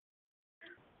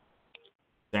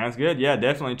 Sounds good. Yeah,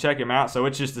 definitely check him out. So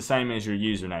it's just the same as your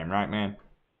username, right, man?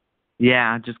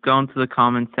 Yeah, just go into the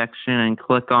comment section and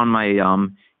click on my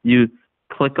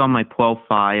my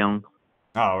profile.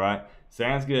 All right.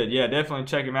 Sounds good. Yeah, definitely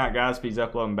check him out, guys. If he's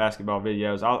uploading basketball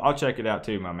videos, I'll check it out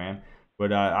too, my man.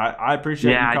 But I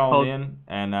appreciate you calling in,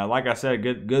 and like I said,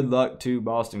 good luck to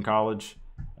Boston College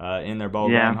in their bowl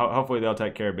game. Hopefully they'll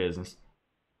take care of business.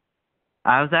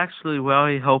 I was actually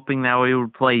really hoping that we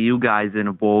would play you guys in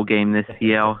a bowl game this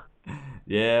year.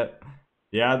 Yeah.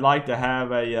 Yeah, I'd like to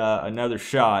have another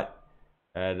shot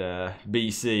at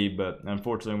BC, but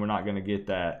unfortunately we're not going to get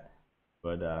that.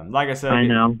 But like I said, I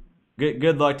know.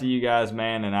 good luck to you guys,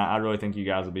 man, and I really think you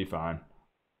guys will be fine.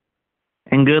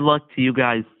 And good luck to you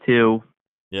guys, too.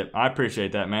 Yep, I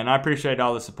appreciate that, man. I appreciate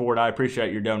all the support. I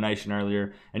appreciate your donation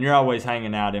earlier, and you're always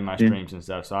hanging out in my streams and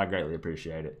stuff, so I greatly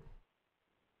appreciate it.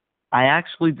 I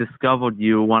actually discovered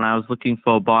you when I was looking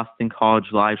for a Boston College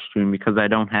live stream because I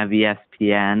don't have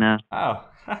ESPN. Oh,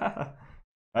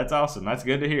 that's awesome. That's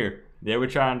good to hear. Yeah, we're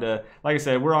trying to, like I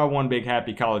said, we're all one big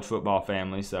happy college football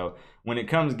family. So when it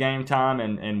comes game time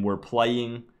and we're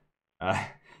playing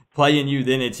you,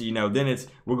 then it's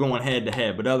we're going head to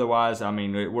head. But otherwise, I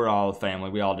mean, we're all a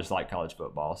family. We all just like college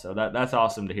football. So that's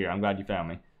awesome to hear. I'm glad you found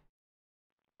me.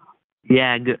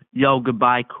 Yeah,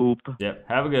 goodbye, Coop. Yep.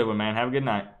 Have a good one, man. Have a good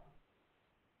night.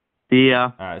 See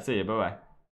ya. All right, see you. Bye-bye.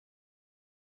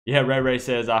 Yeah, Ray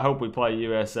says, I hope we play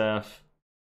USF.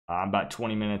 I'm about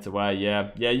 20 minutes away.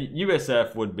 Yeah,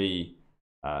 USF would be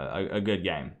a good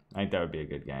game. I think that would be a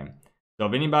good game. So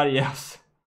if anybody else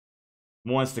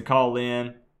wants to call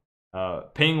in,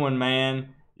 Penguin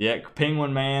Man. Yeah,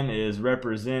 Penguin Man is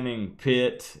representing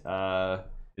Pitt. Is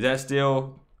that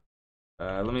still?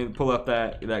 Let me pull up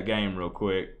that game real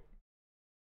quick.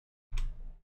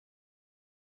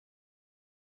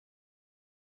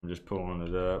 I'm just pulling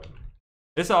it up.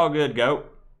 It's all good,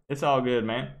 Goat. It's all good,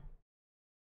 man.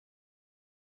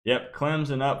 Yep,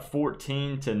 Clemson up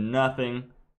 14-0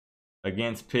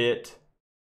 against Pitt.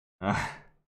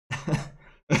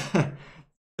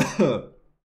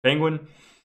 Penguin,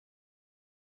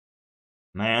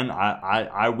 man,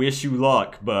 I wish you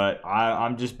luck, but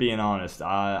I'm just being honest.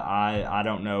 I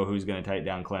don't know who's going to take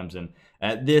down Clemson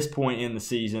at this point in the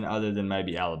season other than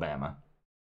maybe Alabama.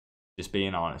 Just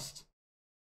being honest.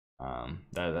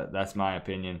 That's my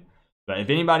opinion. But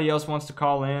if anybody else wants to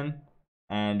call in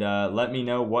and let me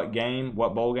know what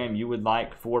bowl game you would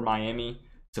like for Miami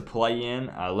to play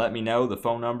in, let me know. The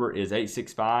phone number is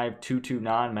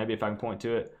 865-229, maybe if I can point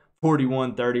to it,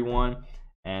 4131.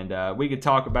 And we could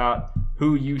talk about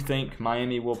who you think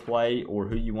Miami will play or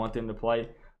who you want them to play.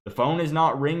 The phone is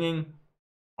not ringing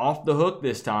off the hook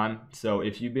this time. So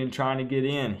if you've been trying to get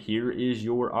in, here is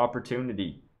your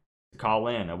opportunity to call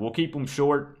in. We'll keep them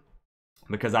short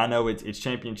because I know it's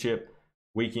championship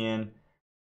weekend.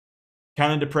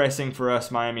 Kind of depressing for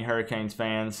us Miami Hurricanes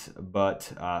fans,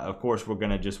 but of course we're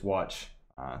going to just watch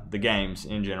the games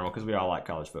in general because we all like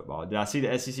college football. Did I see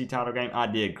the SEC title game? I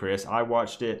did, Chris. I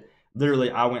watched it.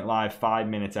 Literally, I went live 5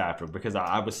 minutes after because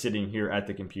I was sitting here at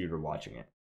the computer watching it.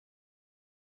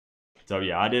 So,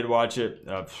 yeah, I did watch it.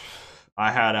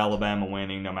 I had Alabama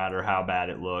winning no matter how bad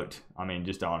it looked. I mean,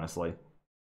 just honestly.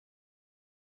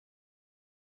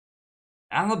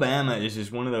 Alabama is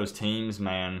just one of those teams,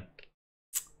 man,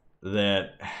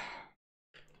 that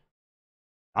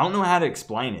I don't know how to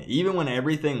explain it. Even when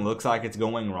everything looks like it's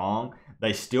going wrong,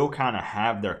 they still kind of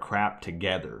have their crap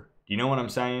together. Do you know what I'm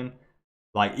saying?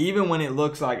 Like, even when it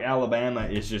looks like Alabama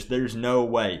is just, there's no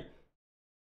way.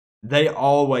 They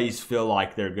always feel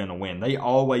like they're going to win. They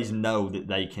always know that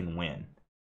they can win.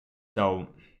 So,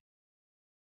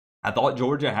 I thought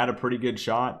Georgia had a pretty good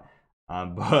shot.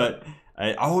 But,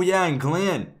 oh yeah, and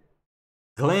Glenn,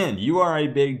 you are a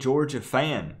big Georgia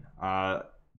fan. How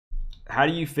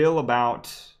do you feel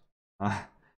about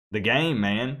the game,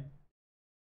 man?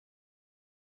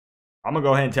 I'm going to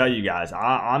go ahead and tell you guys.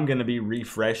 I'm going to be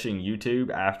refreshing YouTube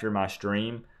after my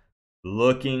stream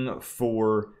looking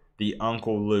for the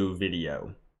Uncle Lou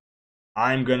video.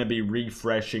 I'm going to be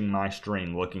refreshing my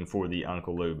stream looking for the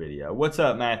Uncle Lou video. What's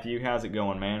up, Matthew? How's it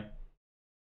going, man?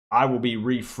 I will be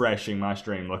refreshing my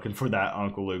stream looking for that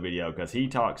Uncle Lou video because he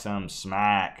talked some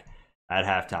smack at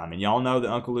halftime. And y'all know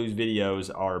that Uncle Lou's videos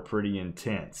are pretty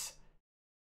intense.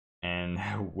 And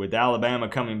with Alabama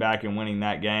coming back and winning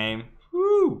that game,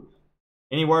 whoo!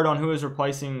 Any word on who is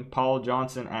replacing Paul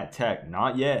Johnson at Tech?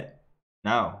 Not yet.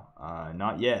 No,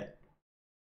 not yet.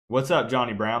 What's up,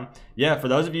 Johnny Brown? Yeah, for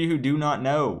those of you who do not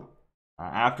know,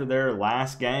 after their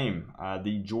last game,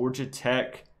 the Georgia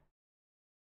Tech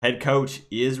head coach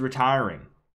is retiring.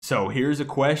 So here's a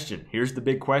question. Here's the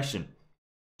big question.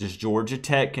 Does Georgia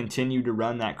Tech continue to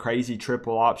run that crazy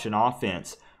triple option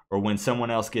offense? Or when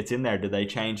someone else gets in there, do they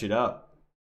change it up?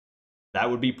 That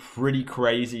would be pretty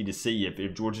crazy to see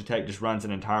if Georgia Tech just runs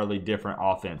an entirely different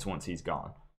offense once he's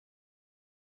gone.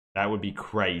 That would be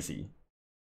crazy.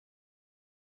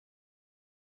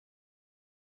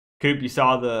 Coop, you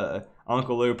saw the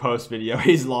Uncle Lou post video.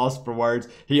 He's lost for words.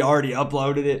 He already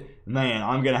uploaded it. Man,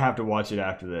 I'm going to have to watch it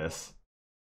after this.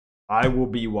 I will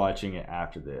be watching it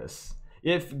after this.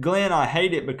 If Glenn, I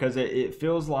hate it because it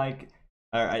feels like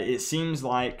It seems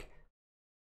like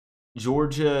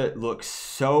Georgia looks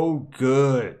so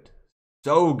good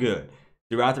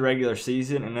throughout the regular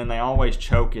season, and then they always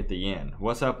choke at the end.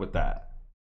 What's up with that?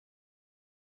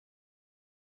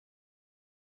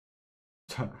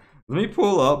 Let me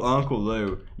pull up Uncle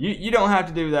Lou. You don't have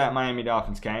to do that, Miami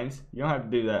Dolphins Canes. You don't have to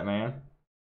do that, man.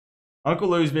 Uncle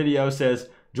Lou's video says,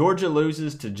 Georgia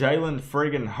loses to Jalen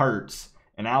friggin' Hurts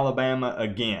and Alabama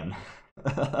again.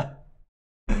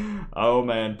 Oh,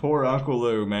 man. Poor Uncle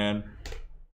Lou, man.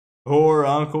 Poor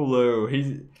Uncle Lou.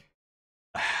 He's...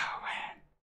 Oh, man.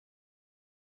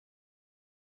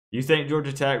 You think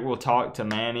Georgia Tech will talk to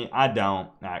Manny? I don't,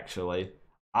 actually.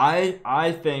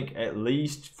 I think at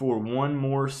least for one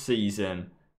more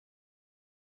season,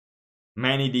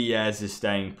 Manny Diaz is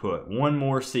staying put. One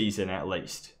more season at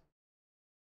least.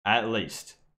 At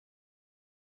least.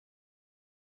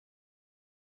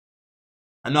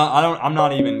 I'm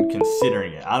not even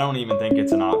considering it. I don't even think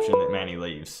it's an option that Manny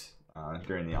leaves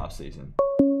during the offseason.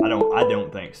 I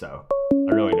don't think so.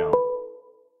 I really don't.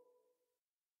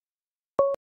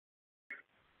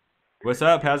 What's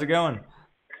up? How's it going?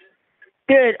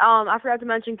 Good. I forgot to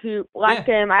mention, Coop. Last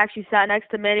game, I actually sat next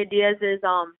to Manny Diaz's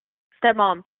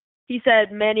stepmom. He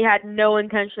said Manny had no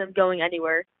intention of going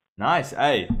anywhere. Nice.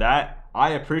 Hey, I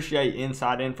appreciate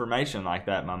inside information like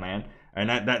that, my man. And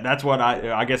that's what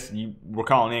I guess you were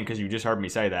calling in because you just heard me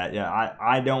say that. Yeah,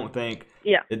 I don't think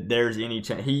that there's any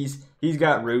chance. He's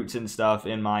got roots and stuff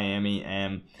in Miami,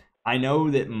 and I know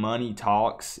that money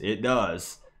talks. It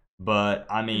does. But,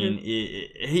 I mean,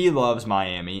 he loves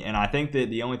Miami, and I think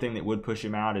that the only thing that would push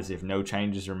him out is if no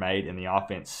changes are made and the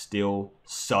offense still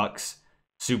sucks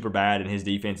super bad and his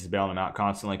defense is bailing him out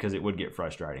constantly, because it would get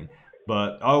frustrating.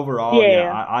 But overall,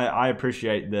 I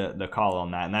appreciate the call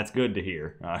on that, and that's good to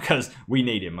hear because we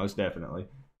need him, most definitely.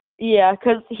 Yeah,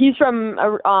 because he's from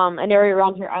an area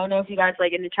around here. I don't know if you guys,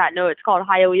 in the chat know, it's called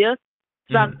Hialeah. It's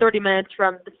about 30 minutes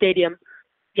from the stadium.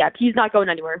 Yeah, he's not going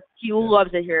anywhere. He loves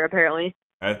it here, apparently.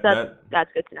 That's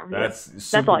good to know. That's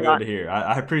super good to hear.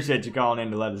 I appreciate you calling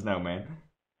in to let us know, man.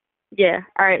 Yeah.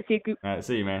 All right. See you. All right.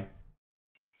 See you, man.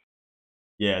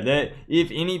 Yeah. That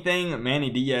if anything, Manny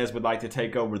Diaz would like to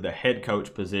take over the head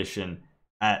coach position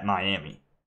at Miami.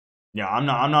 Yeah, I'm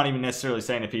not even necessarily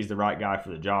saying if he's the right guy for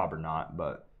the job or not,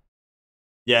 but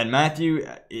yeah. And Matthew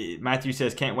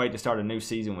says can't wait to start a new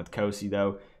season with Kosi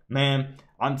though. Man,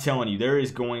 I'm telling you, there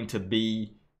is going to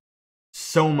be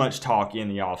so much talk in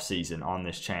the offseason on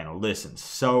this channel. Listen,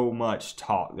 so much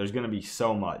talk. There's going to be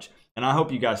so much. And I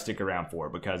hope you guys stick around for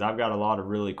it because I've got a lot of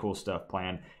really cool stuff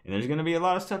planned. And there's going to be a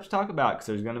lot of stuff to talk about because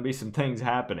there's going to be some things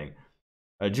happening.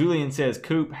 Julian says,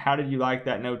 Coop, how did you like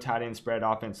that no tight end spread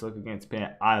offense look against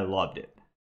Penn? I loved it.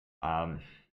 I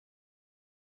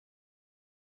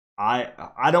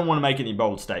don't want to make any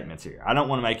bold statements here. I don't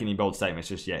want to make any bold statements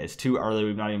just yet. It's too early.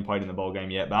 We've not even played in the bowl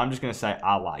game yet. But I'm just going to say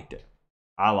I liked it.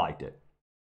 I liked it.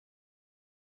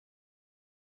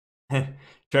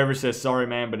 Trevor says, sorry,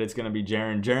 man, but it's going to be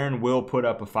Jaron. Jaron will put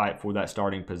up a fight for that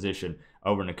starting position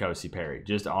over N'Kosi Perry.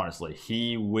 Just honestly,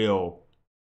 he will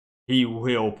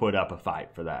put up a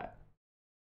fight for that.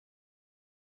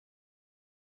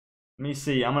 Let me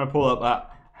see. I'm going to pull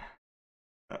up.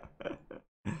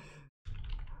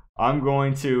 I'm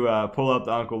going to pull up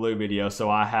the Uncle Lou video so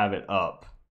I have it up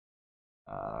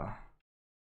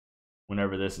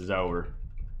whenever this is over.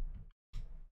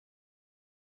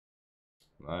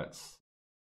 Let's.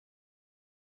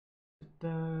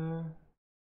 And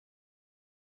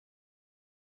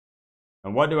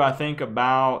what do I think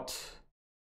about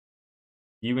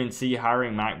UNC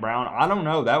hiring Mike Brown? I don't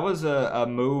know. That was a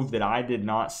move that I did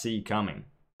not see coming.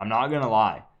 I'm not going to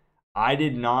lie. I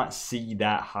did not see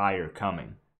that hire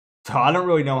coming. So I don't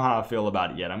really know how I feel about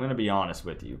it yet. I'm going to be honest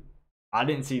with you. I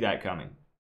didn't see that coming.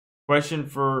 Question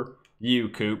for you,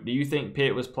 Coop. Do you think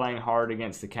Pitt was playing hard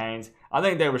against the Canes? I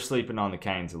think they were sleeping on the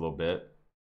Canes a little bit.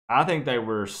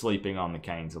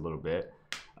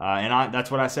 And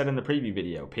that's what I said in the preview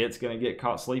video. Pitt's going to get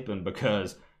caught sleeping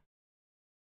because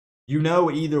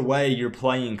either way you're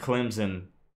playing Clemson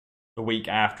the week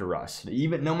after us.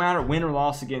 Even no matter win or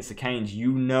loss against the Canes,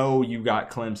 you got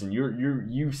Clemson.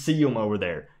 You see them over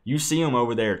there. You see them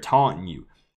over there taunting you,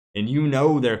 and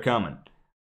they're coming.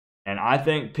 And I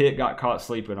think Pitt got caught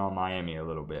sleeping on Miami a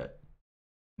little bit.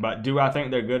 But do I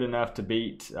think they're good enough to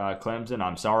beat Clemson?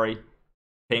 I'm sorry,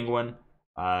 Penguin.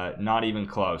 Not even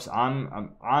close.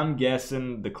 I'm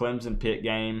guessing the Clemson Pitt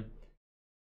game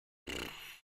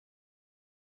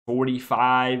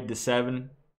 45-7.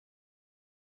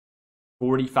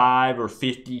 45 or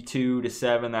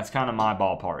 52-7. That's kind of my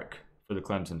ballpark for the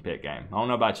Clemson Pitt game. I don't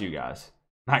know about you guys.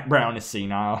 Mike Brown is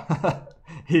senile.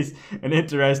 He's an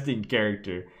interesting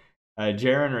character.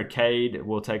 Jaron or Cade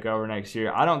will take over next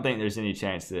year. I don't think there's any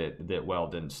chance that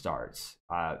Weldon starts.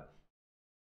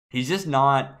 He's just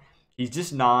not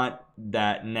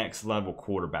that next level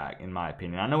quarterback, in my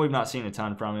opinion. I know we've not seen a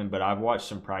ton from him, but I've watched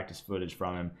some practice footage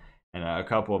from him and a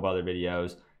couple of other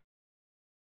videos.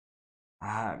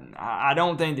 I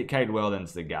don't think that Cade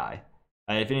Weldon's the guy.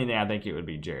 If anything, I think it would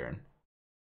be Jaron.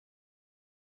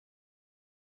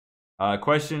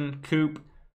 Question, Coop.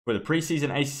 For the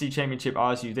preseason ACC championship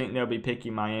odds, do you think they'll be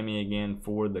picking Miami again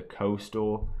for the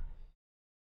Coastal?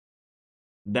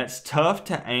 That's tough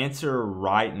to answer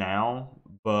right now,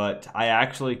 but I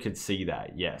actually could see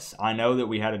that, yes. I know that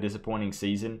we had a disappointing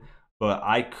season, but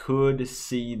I could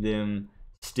see them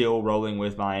still rolling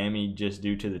with Miami just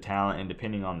due to the talent and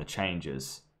depending on the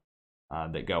changes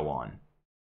that go on.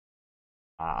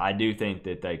 I do think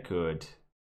that they could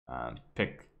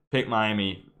pick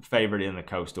Miami favorite in the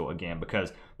Coastal again,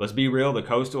 because let's be real, the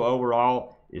Coastal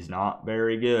overall is not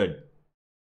very good.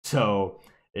 So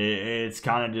it's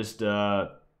kind of just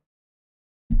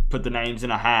put the names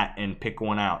in a hat and pick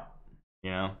one out,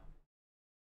 you know.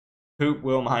 Coop,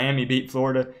 will Miami beat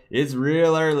Florida? It's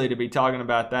real early to be talking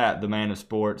about that, the man of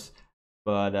sports.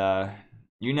 But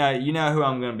you know who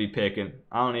I'm going to be picking.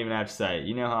 I don't even have to say it.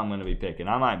 You know who I'm going to be picking.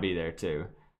 I might be there too.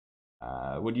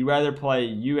 Would you rather play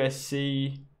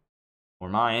USC or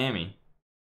Miami?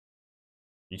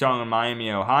 You talking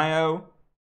Miami, Ohio?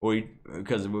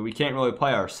 Because we can't really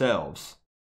play ourselves.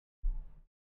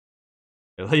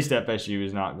 At least FSU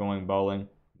is not going bowling.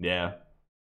 Yeah.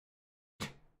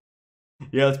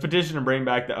 Yeah, let's petition to bring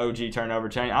back the OG turnover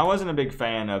chain. I wasn't a big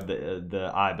fan of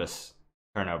the IBIS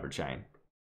turnover chain.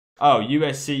 Oh,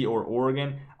 USC or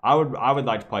Oregon? I would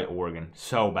like to play Oregon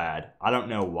so bad. I don't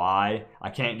know why. I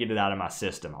can't get it out of my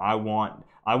system. I want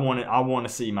to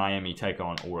see Miami take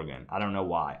on Oregon. I don't know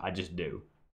why. I just do.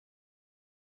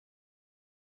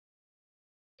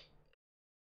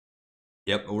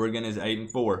 Yep, Oregon is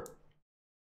 8-4.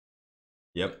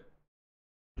 Yep.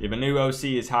 If a new OC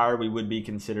is hired, we would be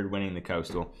considered winning the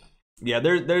Coastal. Yeah,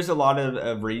 there's a lot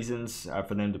of reasons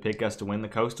for them to pick us to win the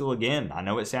Coastal again. I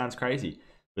know it sounds crazy,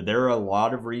 but there are a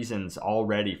lot of reasons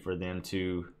already for them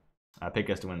to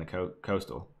pick us to win the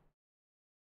Coastal.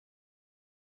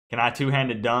 Can I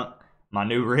two-handed dunk my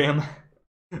new rim?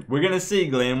 We're going to see,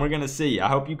 Glenn. We're going to see. I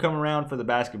hope you come around for the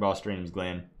basketball streams,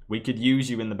 Glenn. We could use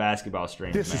you in the basketball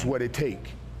streams, This man. is what it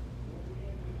take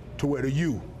to wear the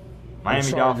U.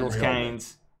 Miami Dolphins,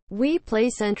 Canes. We play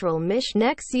Central Mich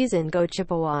next season. Go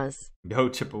Chippewas. Go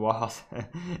Chippewas.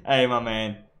 Hey, my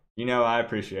man. You know I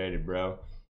appreciate it, bro.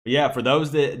 But yeah, for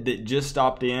those that just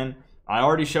stopped in, I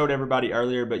already showed everybody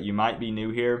earlier, but you might be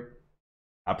new here.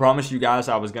 I promised you guys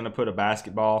I was going to put a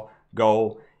basketball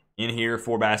goal in here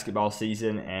for basketball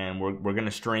season, and we're going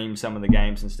to stream some of the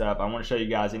games and stuff. I want to show you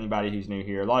guys, anybody who's new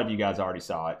here. A lot of you guys already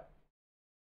saw it.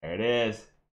 There it is.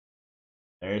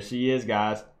 There she is,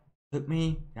 guys. Took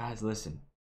me, guys, listen.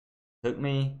 Took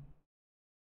me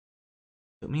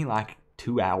like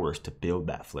 2 hours to build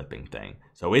that flipping thing.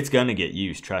 So it's going to get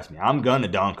used, trust me. I'm going to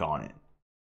dunk on it.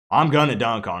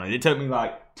 It took me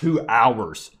like 2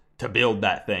 hours to build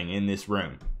that thing in this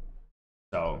room.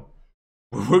 So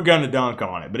we're going to dunk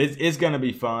on it. But it's going to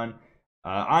be fun.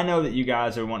 I know that you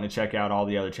guys are wanting to check out all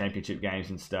the other championship games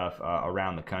and stuff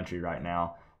around the country right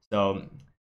now. So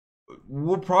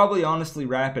we'll probably honestly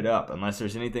wrap it up unless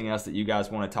there's anything else that you guys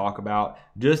want to talk about.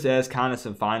 Just as kind of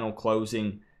some final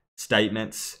closing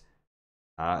statements.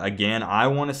 Again, I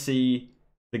want to see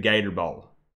the Gator Bowl.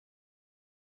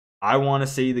 I want to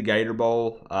see the Gator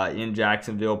Bowl in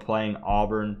Jacksonville playing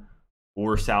Auburn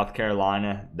or South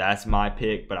Carolina. That's my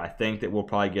pick, but I think that we'll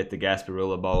probably get the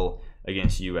Gasparilla Bowl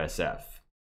against USF.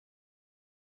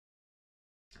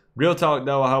 Real talk,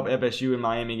 though, I hope FSU and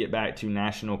Miami get back to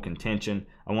national contention.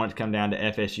 I want it to come down to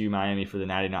FSU, Miami for the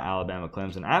Natty, not Alabama,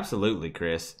 Clemson. Absolutely,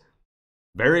 Chris.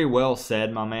 Very well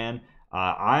said, my man.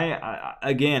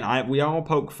 We all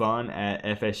poke fun at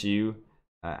FSU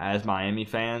as Miami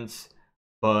fans,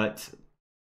 but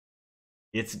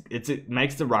it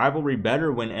makes the rivalry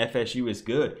better when FSU is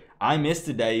good. I miss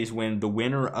the days when the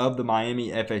winner of the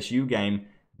Miami FSU game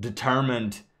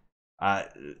determined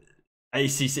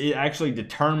ACC. It actually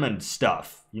determined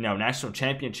stuff, national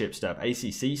championship stuff,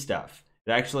 ACC stuff.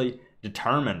 It actually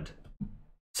determined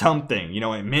something,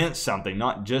 it meant something,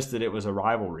 not just that it was a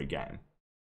rivalry game.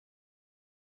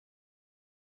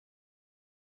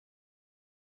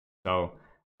 So,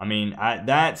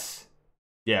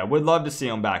 would love to see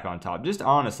them back on top. Just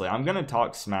honestly, I'm going to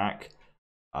talk smack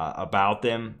about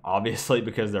them, obviously,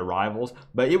 because they're rivals.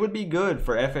 But it would be good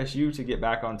for FSU to get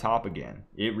back on top again.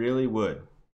 It really would.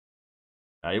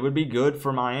 It would be good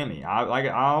for Miami. Like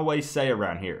I always say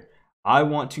around here, I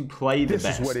want to play the This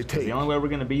best. is what it takes. The only way we're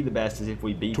going to be the best is if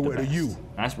we beat To the wear the best. U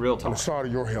That's real on talk. the side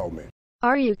of your helmet.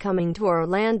 Are you coming to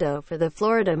Orlando for the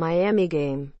Florida-Miami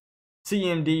game?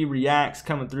 CMD Reacts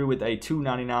coming through with a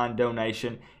 $2.99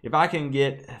 donation. If I can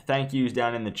get thank yous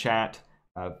down in the chat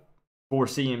for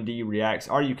CMD Reacts,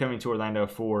 are you coming to Orlando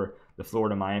for the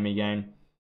Florida-Miami game?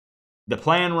 The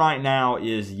plan right now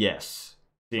is yes,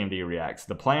 CMD Reacts.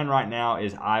 The plan right now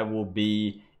is I will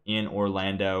be in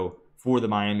Orlando for the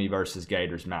Miami versus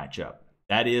Gators matchup.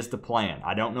 That is the plan.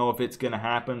 I don't know if it's going to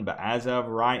happen, but as of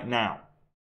right now,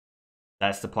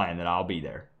 that's the plan, that I'll be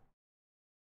there.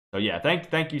 So yeah,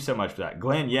 thank you so much for that.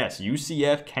 Glenn, yes,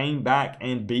 UCF came back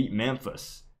and beat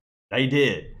Memphis. They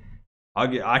did. I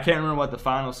can't remember what the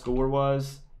final score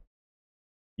was.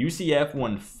 UCF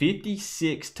won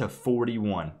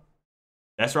 56-41.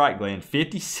 That's right, Glenn,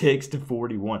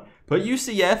 56-41. Put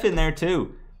UCF in there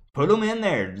too. Put them in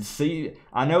there. See,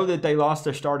 I know that they lost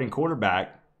their starting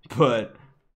quarterback, but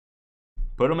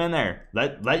put them in there.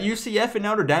 Let UCF and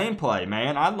Notre Dame play,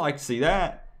 man. I'd like to see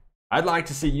that. I'd like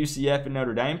to see UCF and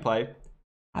Notre Dame play.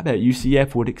 I bet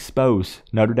UCF would expose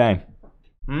Notre Dame.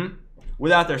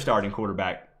 Without their starting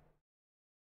quarterback.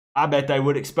 I bet they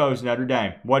would expose Notre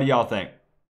Dame. What do y'all think?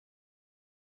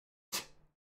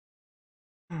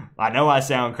 I know I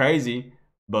sound crazy,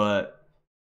 but...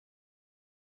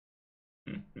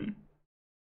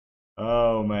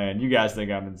 oh, man. You guys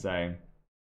think I'm insane.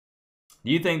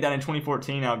 Do you think that in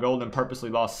 2014, Al Golden purposely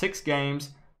lost 6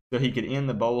 games so he could end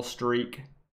the bowl streak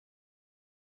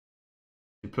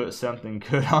to put something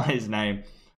good on his name?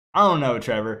 I don't know,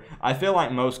 Trevor. I feel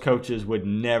like most coaches would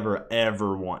never,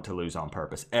 ever want to lose on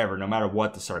purpose. Ever, no matter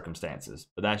what the circumstances.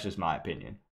 But that's just my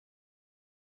opinion.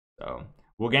 So,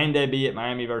 will game day be at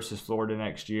Miami versus Florida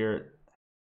next year?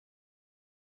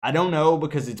 I don't know,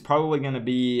 because it's probably going to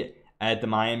be at the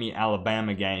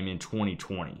Miami-Alabama game in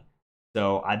 2020.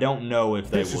 So, I don't know if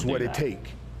they will do that. This is what it takes.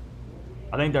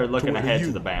 I think they're looking wear the ahead to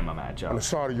U the Bama matchup. on the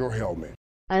side of your helmet.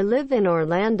 I live in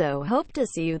Orlando. Hope to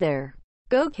see you there.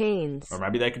 Go Canes. Or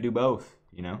maybe they could do both,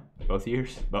 you know, both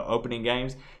years, but opening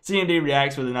games. CMD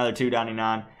Reacts with another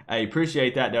 $2.99. I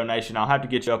appreciate that donation. I'll have to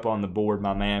get you up on the board,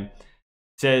 my man.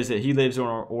 Says that he lives in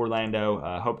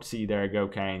Orlando. Hope to see you there. Go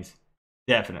Canes.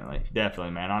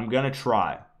 Definitely, man. I'm going to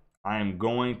try. I am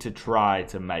going to try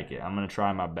to make it. I'm going to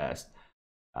try my best.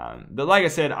 But like I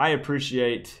said, I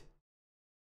appreciate...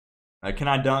 can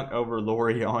I dunk over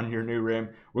Lori on your new rim?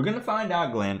 We're going to find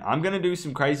out, Glenn. I'm going to do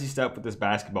some crazy stuff with this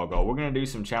basketball goal. We're going to do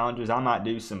some challenges. I might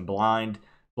do some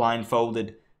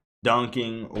blindfolded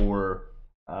dunking, or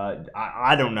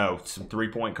I don't know, some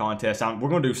three-point contests. We're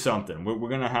going to do something. We're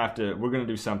going to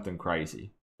do something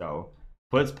crazy. So,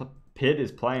 Pitt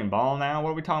is playing ball now.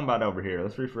 What are we talking about over here?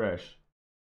 Let's refresh.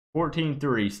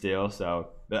 14-3 still, so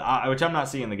which I'm not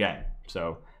seeing the game.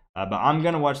 So, but I'm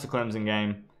going to watch the Clemson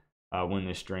game when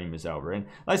this stream is over. And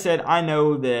like I said, I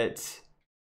know that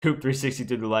Coop 360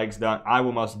 through the legs dunk. I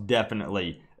will most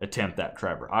definitely attempt that,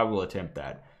 Trevor. I will attempt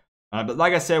that. But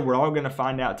like I said, we're all going to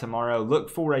find out tomorrow. Look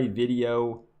for a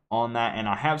video on that, and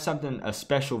I have a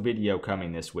special video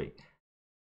coming this week.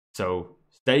 So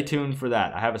stay tuned for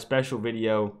that. I have a special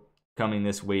video coming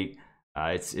this week.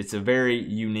 It's a very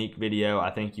unique video.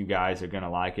 I think you guys are going to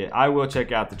like it. I will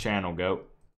check out the channel, Goat.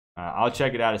 I'll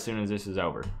check it out as soon as this is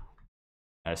over.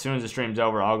 As soon as the stream's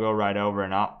over, I'll go right over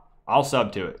and I'll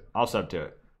sub to it.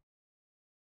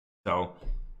 So,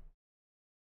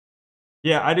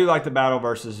 yeah, I do like the battle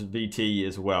versus VT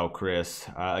as well, Chris.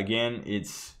 Again,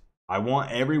 I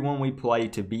want everyone we play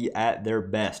to be at their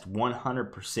best,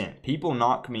 100%. People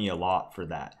knock me a lot for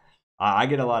that. I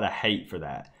get a lot of hate for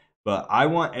that. But I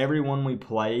want everyone we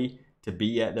play to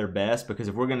be at their best, because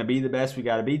if we're going to be the best, we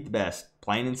got to beat the best.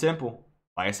 Plain and simple.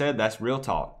 Like I said, that's real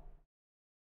talk.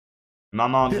 My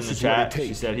mom's in the chat.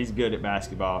 She said he's good at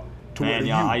basketball. Man,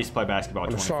 y'all, I used to play basketball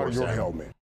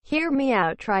 24/7. Hear me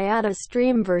out. Try out a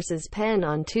stream versus Penn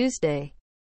on Tuesday.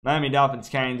 Miami Dolphins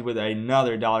Canes with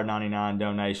another $1.99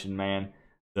 donation, man.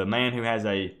 The man who has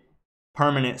a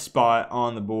permanent spot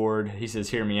on the board. He says,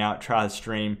 hear me out. Try the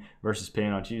stream versus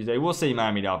Penn on Tuesday. We'll see,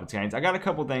 Miami Dolphins Canes. I got a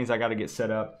couple things I got to get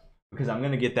set up, because I'm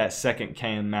going to get that second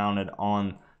cam mounted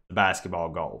on the basketball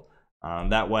goal.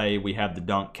 That way we have the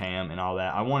dunk cam and all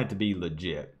that. I want it to be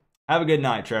legit. Have a good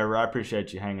night, Trevor. I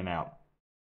appreciate you hanging out.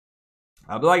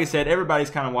 But like I said, everybody's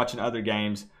kind of watching other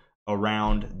games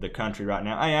around the country right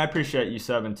now. Hey, I appreciate you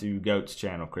subbing to Goat's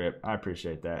channel, Crip. I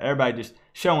appreciate that. Everybody just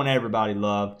showing everybody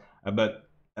love. But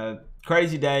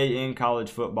crazy day in college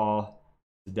football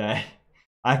today.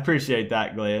 I appreciate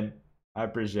that, Glenn. I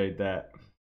appreciate that.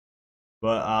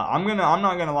 But I'm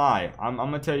not gonna lie. I'm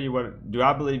gonna tell you what. Do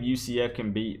I believe UCF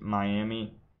can beat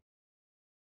Miami?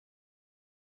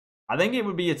 I think it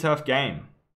would be a tough game.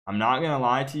 I'm not gonna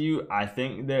lie to you. I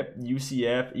think that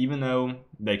UCF, even though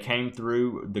they came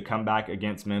through the comeback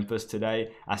against Memphis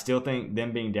today, I still think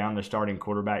them being down their starting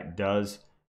quarterback does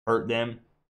hurt them.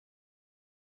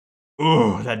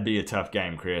 Ooh, that'd be a tough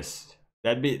game, Chris.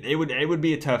 It would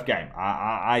be a tough game.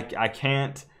 I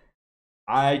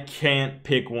can't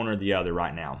pick one or the other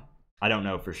right now. I don't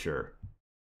know for sure.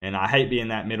 And I hate being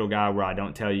that middle guy where I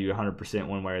don't tell you 100%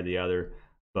 one way or the other.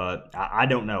 But I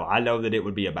don't know. I know that it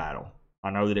would be a battle. I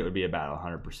know that it would be a battle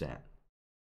 100%.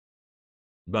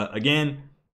 But again,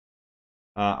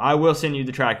 I will send you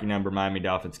the tracking number, Miami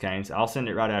Dolphins Canes. I'll send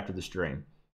it right after the stream.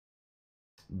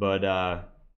 But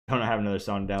don't have another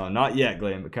song to download. Not yet,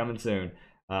 Glenn, but coming soon.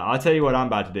 I'll tell you what I'm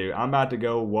about to do. I'm about to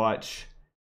go watch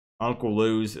Uncle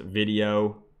Lou's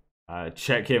video.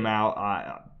 Check him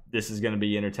out. This is going to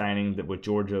be entertaining with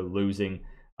Georgia losing.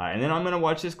 And then I'm going to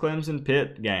watch this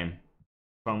Clemson-Pitt game.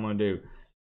 That's what I'm going to do.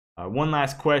 One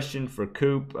last question for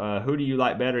Coop. Who do you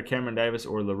like better, Cameron Davis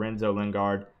or Lorenzo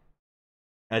Lingard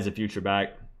as a future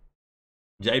back?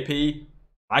 JP,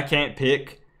 I can't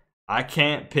pick. I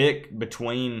can't pick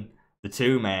between the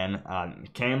two, man.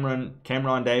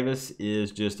 Cameron Davis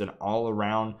is just an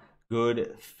all-around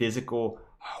good physical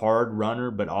hard runner,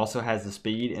 but also has the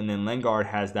speed, and then Lingard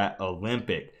has that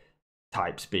Olympic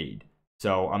type speed.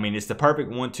 So I mean, it's the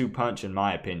perfect 1-2 punch in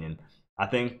my opinion. I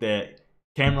think that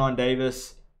Cameron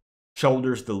Davis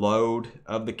shoulders the load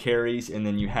of the carries, and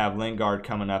then you have Lingard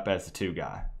coming up as the 2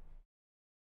 guy.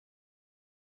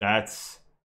 That's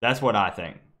what I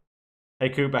think. Hey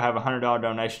Coop, I have a $100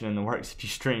 donation in the works if you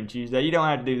stream Tuesday. You don't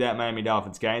have to do that, Miami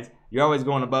Dolphins Canes. You're always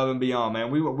going above and beyond, man.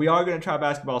 We are going to try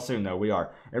basketball soon, though. We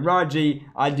are. And Rod G,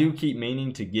 I do keep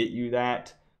meaning to get you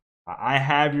that. I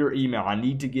have your email. I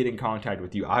need to get in contact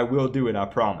with you. I will do it. I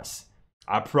promise.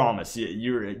 I promise.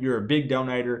 You're a big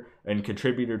donator and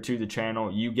contributor to the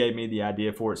channel. You gave me the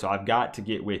idea for it, so I've got to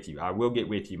get with you. I will get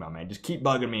with you, my man. Just keep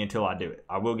bugging me until I do it.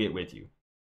 I will get with you.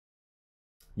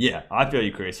 Yeah, I feel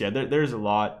you, Chris. Yeah, there's a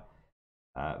lot.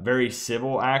 Very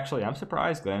civil, actually. I'm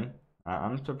surprised, Glenn.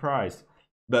 I'm surprised.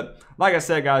 But like I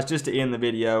said, guys, just to end the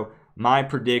video, my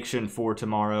prediction for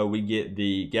tomorrow, we get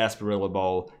the Gasparilla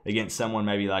Bowl against someone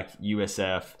maybe like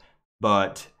USF,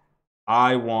 but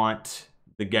I want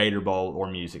the Gator Bowl or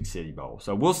Music City Bowl.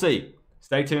 So we'll see.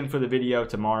 Stay tuned for the video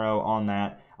tomorrow on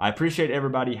that. I appreciate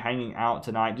everybody hanging out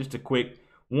tonight. Just a quick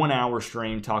 1-hour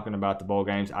stream talking about the bowl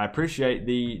games. I appreciate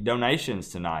the donations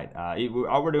tonight.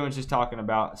 All we're doing is just talking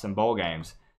about some bowl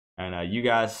games. And you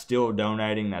guys still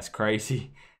donating. That's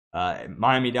crazy.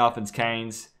 Miami Dolphins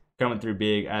Canes coming through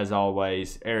big as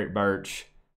always. Eric Birch,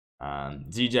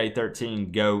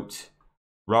 ZJ13 Goat,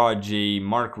 Rod G,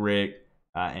 Mark Rick,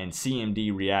 and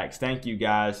CMD Reacts. Thank you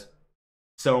guys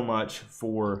so much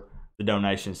for the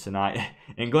donations tonight.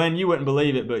 And Glenn, you wouldn't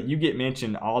believe it, but you get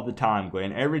mentioned all the time,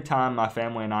 Glenn. Every time my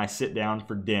family and I sit down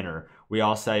for dinner, we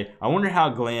all say, I wonder how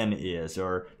Glenn is,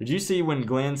 or did you see when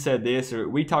Glenn said this? Or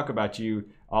we talk about you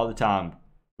all the time,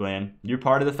 Glenn. You're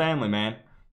part of the family, man.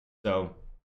 So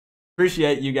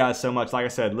appreciate you guys so much. Like I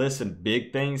said, listen,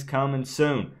 big things coming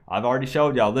soon. I've already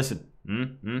showed y'all. Listen,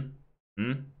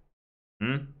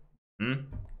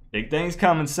 big things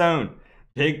coming soon.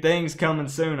 Big things coming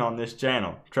soon on this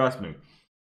channel. Trust me.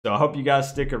 So I hope you guys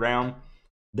stick around.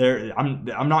 I'm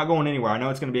not going anywhere. I know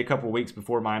it's going to be a couple weeks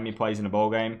before Miami plays in a bowl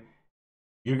game.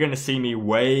 You're going to see me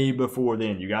way before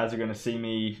then. You guys are going to see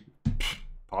me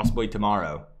possibly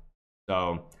tomorrow.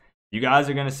 So you guys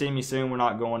are going to see me soon. We're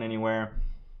not going anywhere.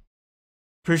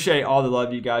 Appreciate all the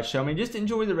love you guys show me. Just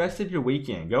enjoy the rest of your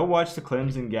weekend. Go watch the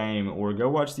Clemson game or go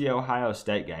watch the Ohio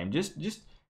State game. Just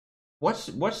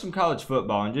watch some college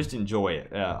football and just enjoy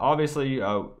it. Obviously,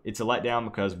 it's a letdown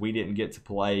because we didn't get to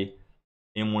play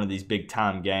in one of these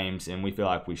big-time games, and we feel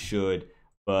like we should.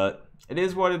 But it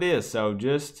is what it is. So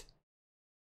just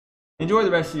enjoy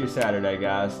the rest of your Saturday,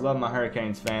 guys. Love my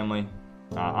Hurricanes family.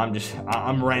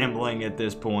 I'm rambling at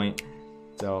this point.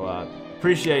 So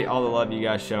appreciate all the love you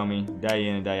guys show me day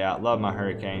in and day out. Love my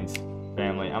Hurricanes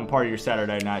family. I'm part of your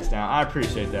Saturday nights now. I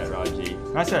appreciate that, Rod G.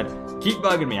 Like I said, keep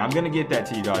bugging me. I'm going to get that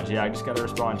to you, Rod G. I just got to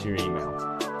respond to your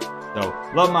email. So,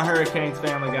 love my Hurricanes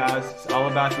family, guys. It's all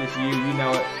about this you. You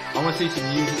know it. I want to see some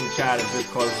views in the chat as this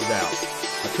closes out.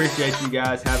 I appreciate you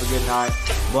guys. Have a good night.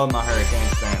 Love my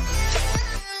Hurricanes family.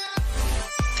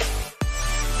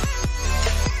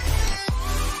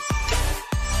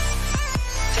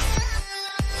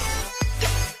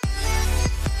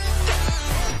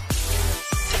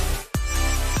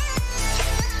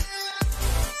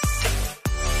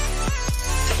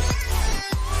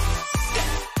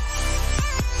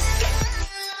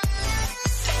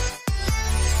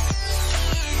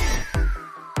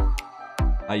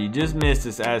 you just missed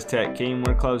us, Aztec King.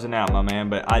 We're closing out, my man,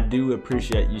 but I do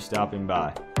appreciate you stopping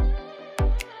by.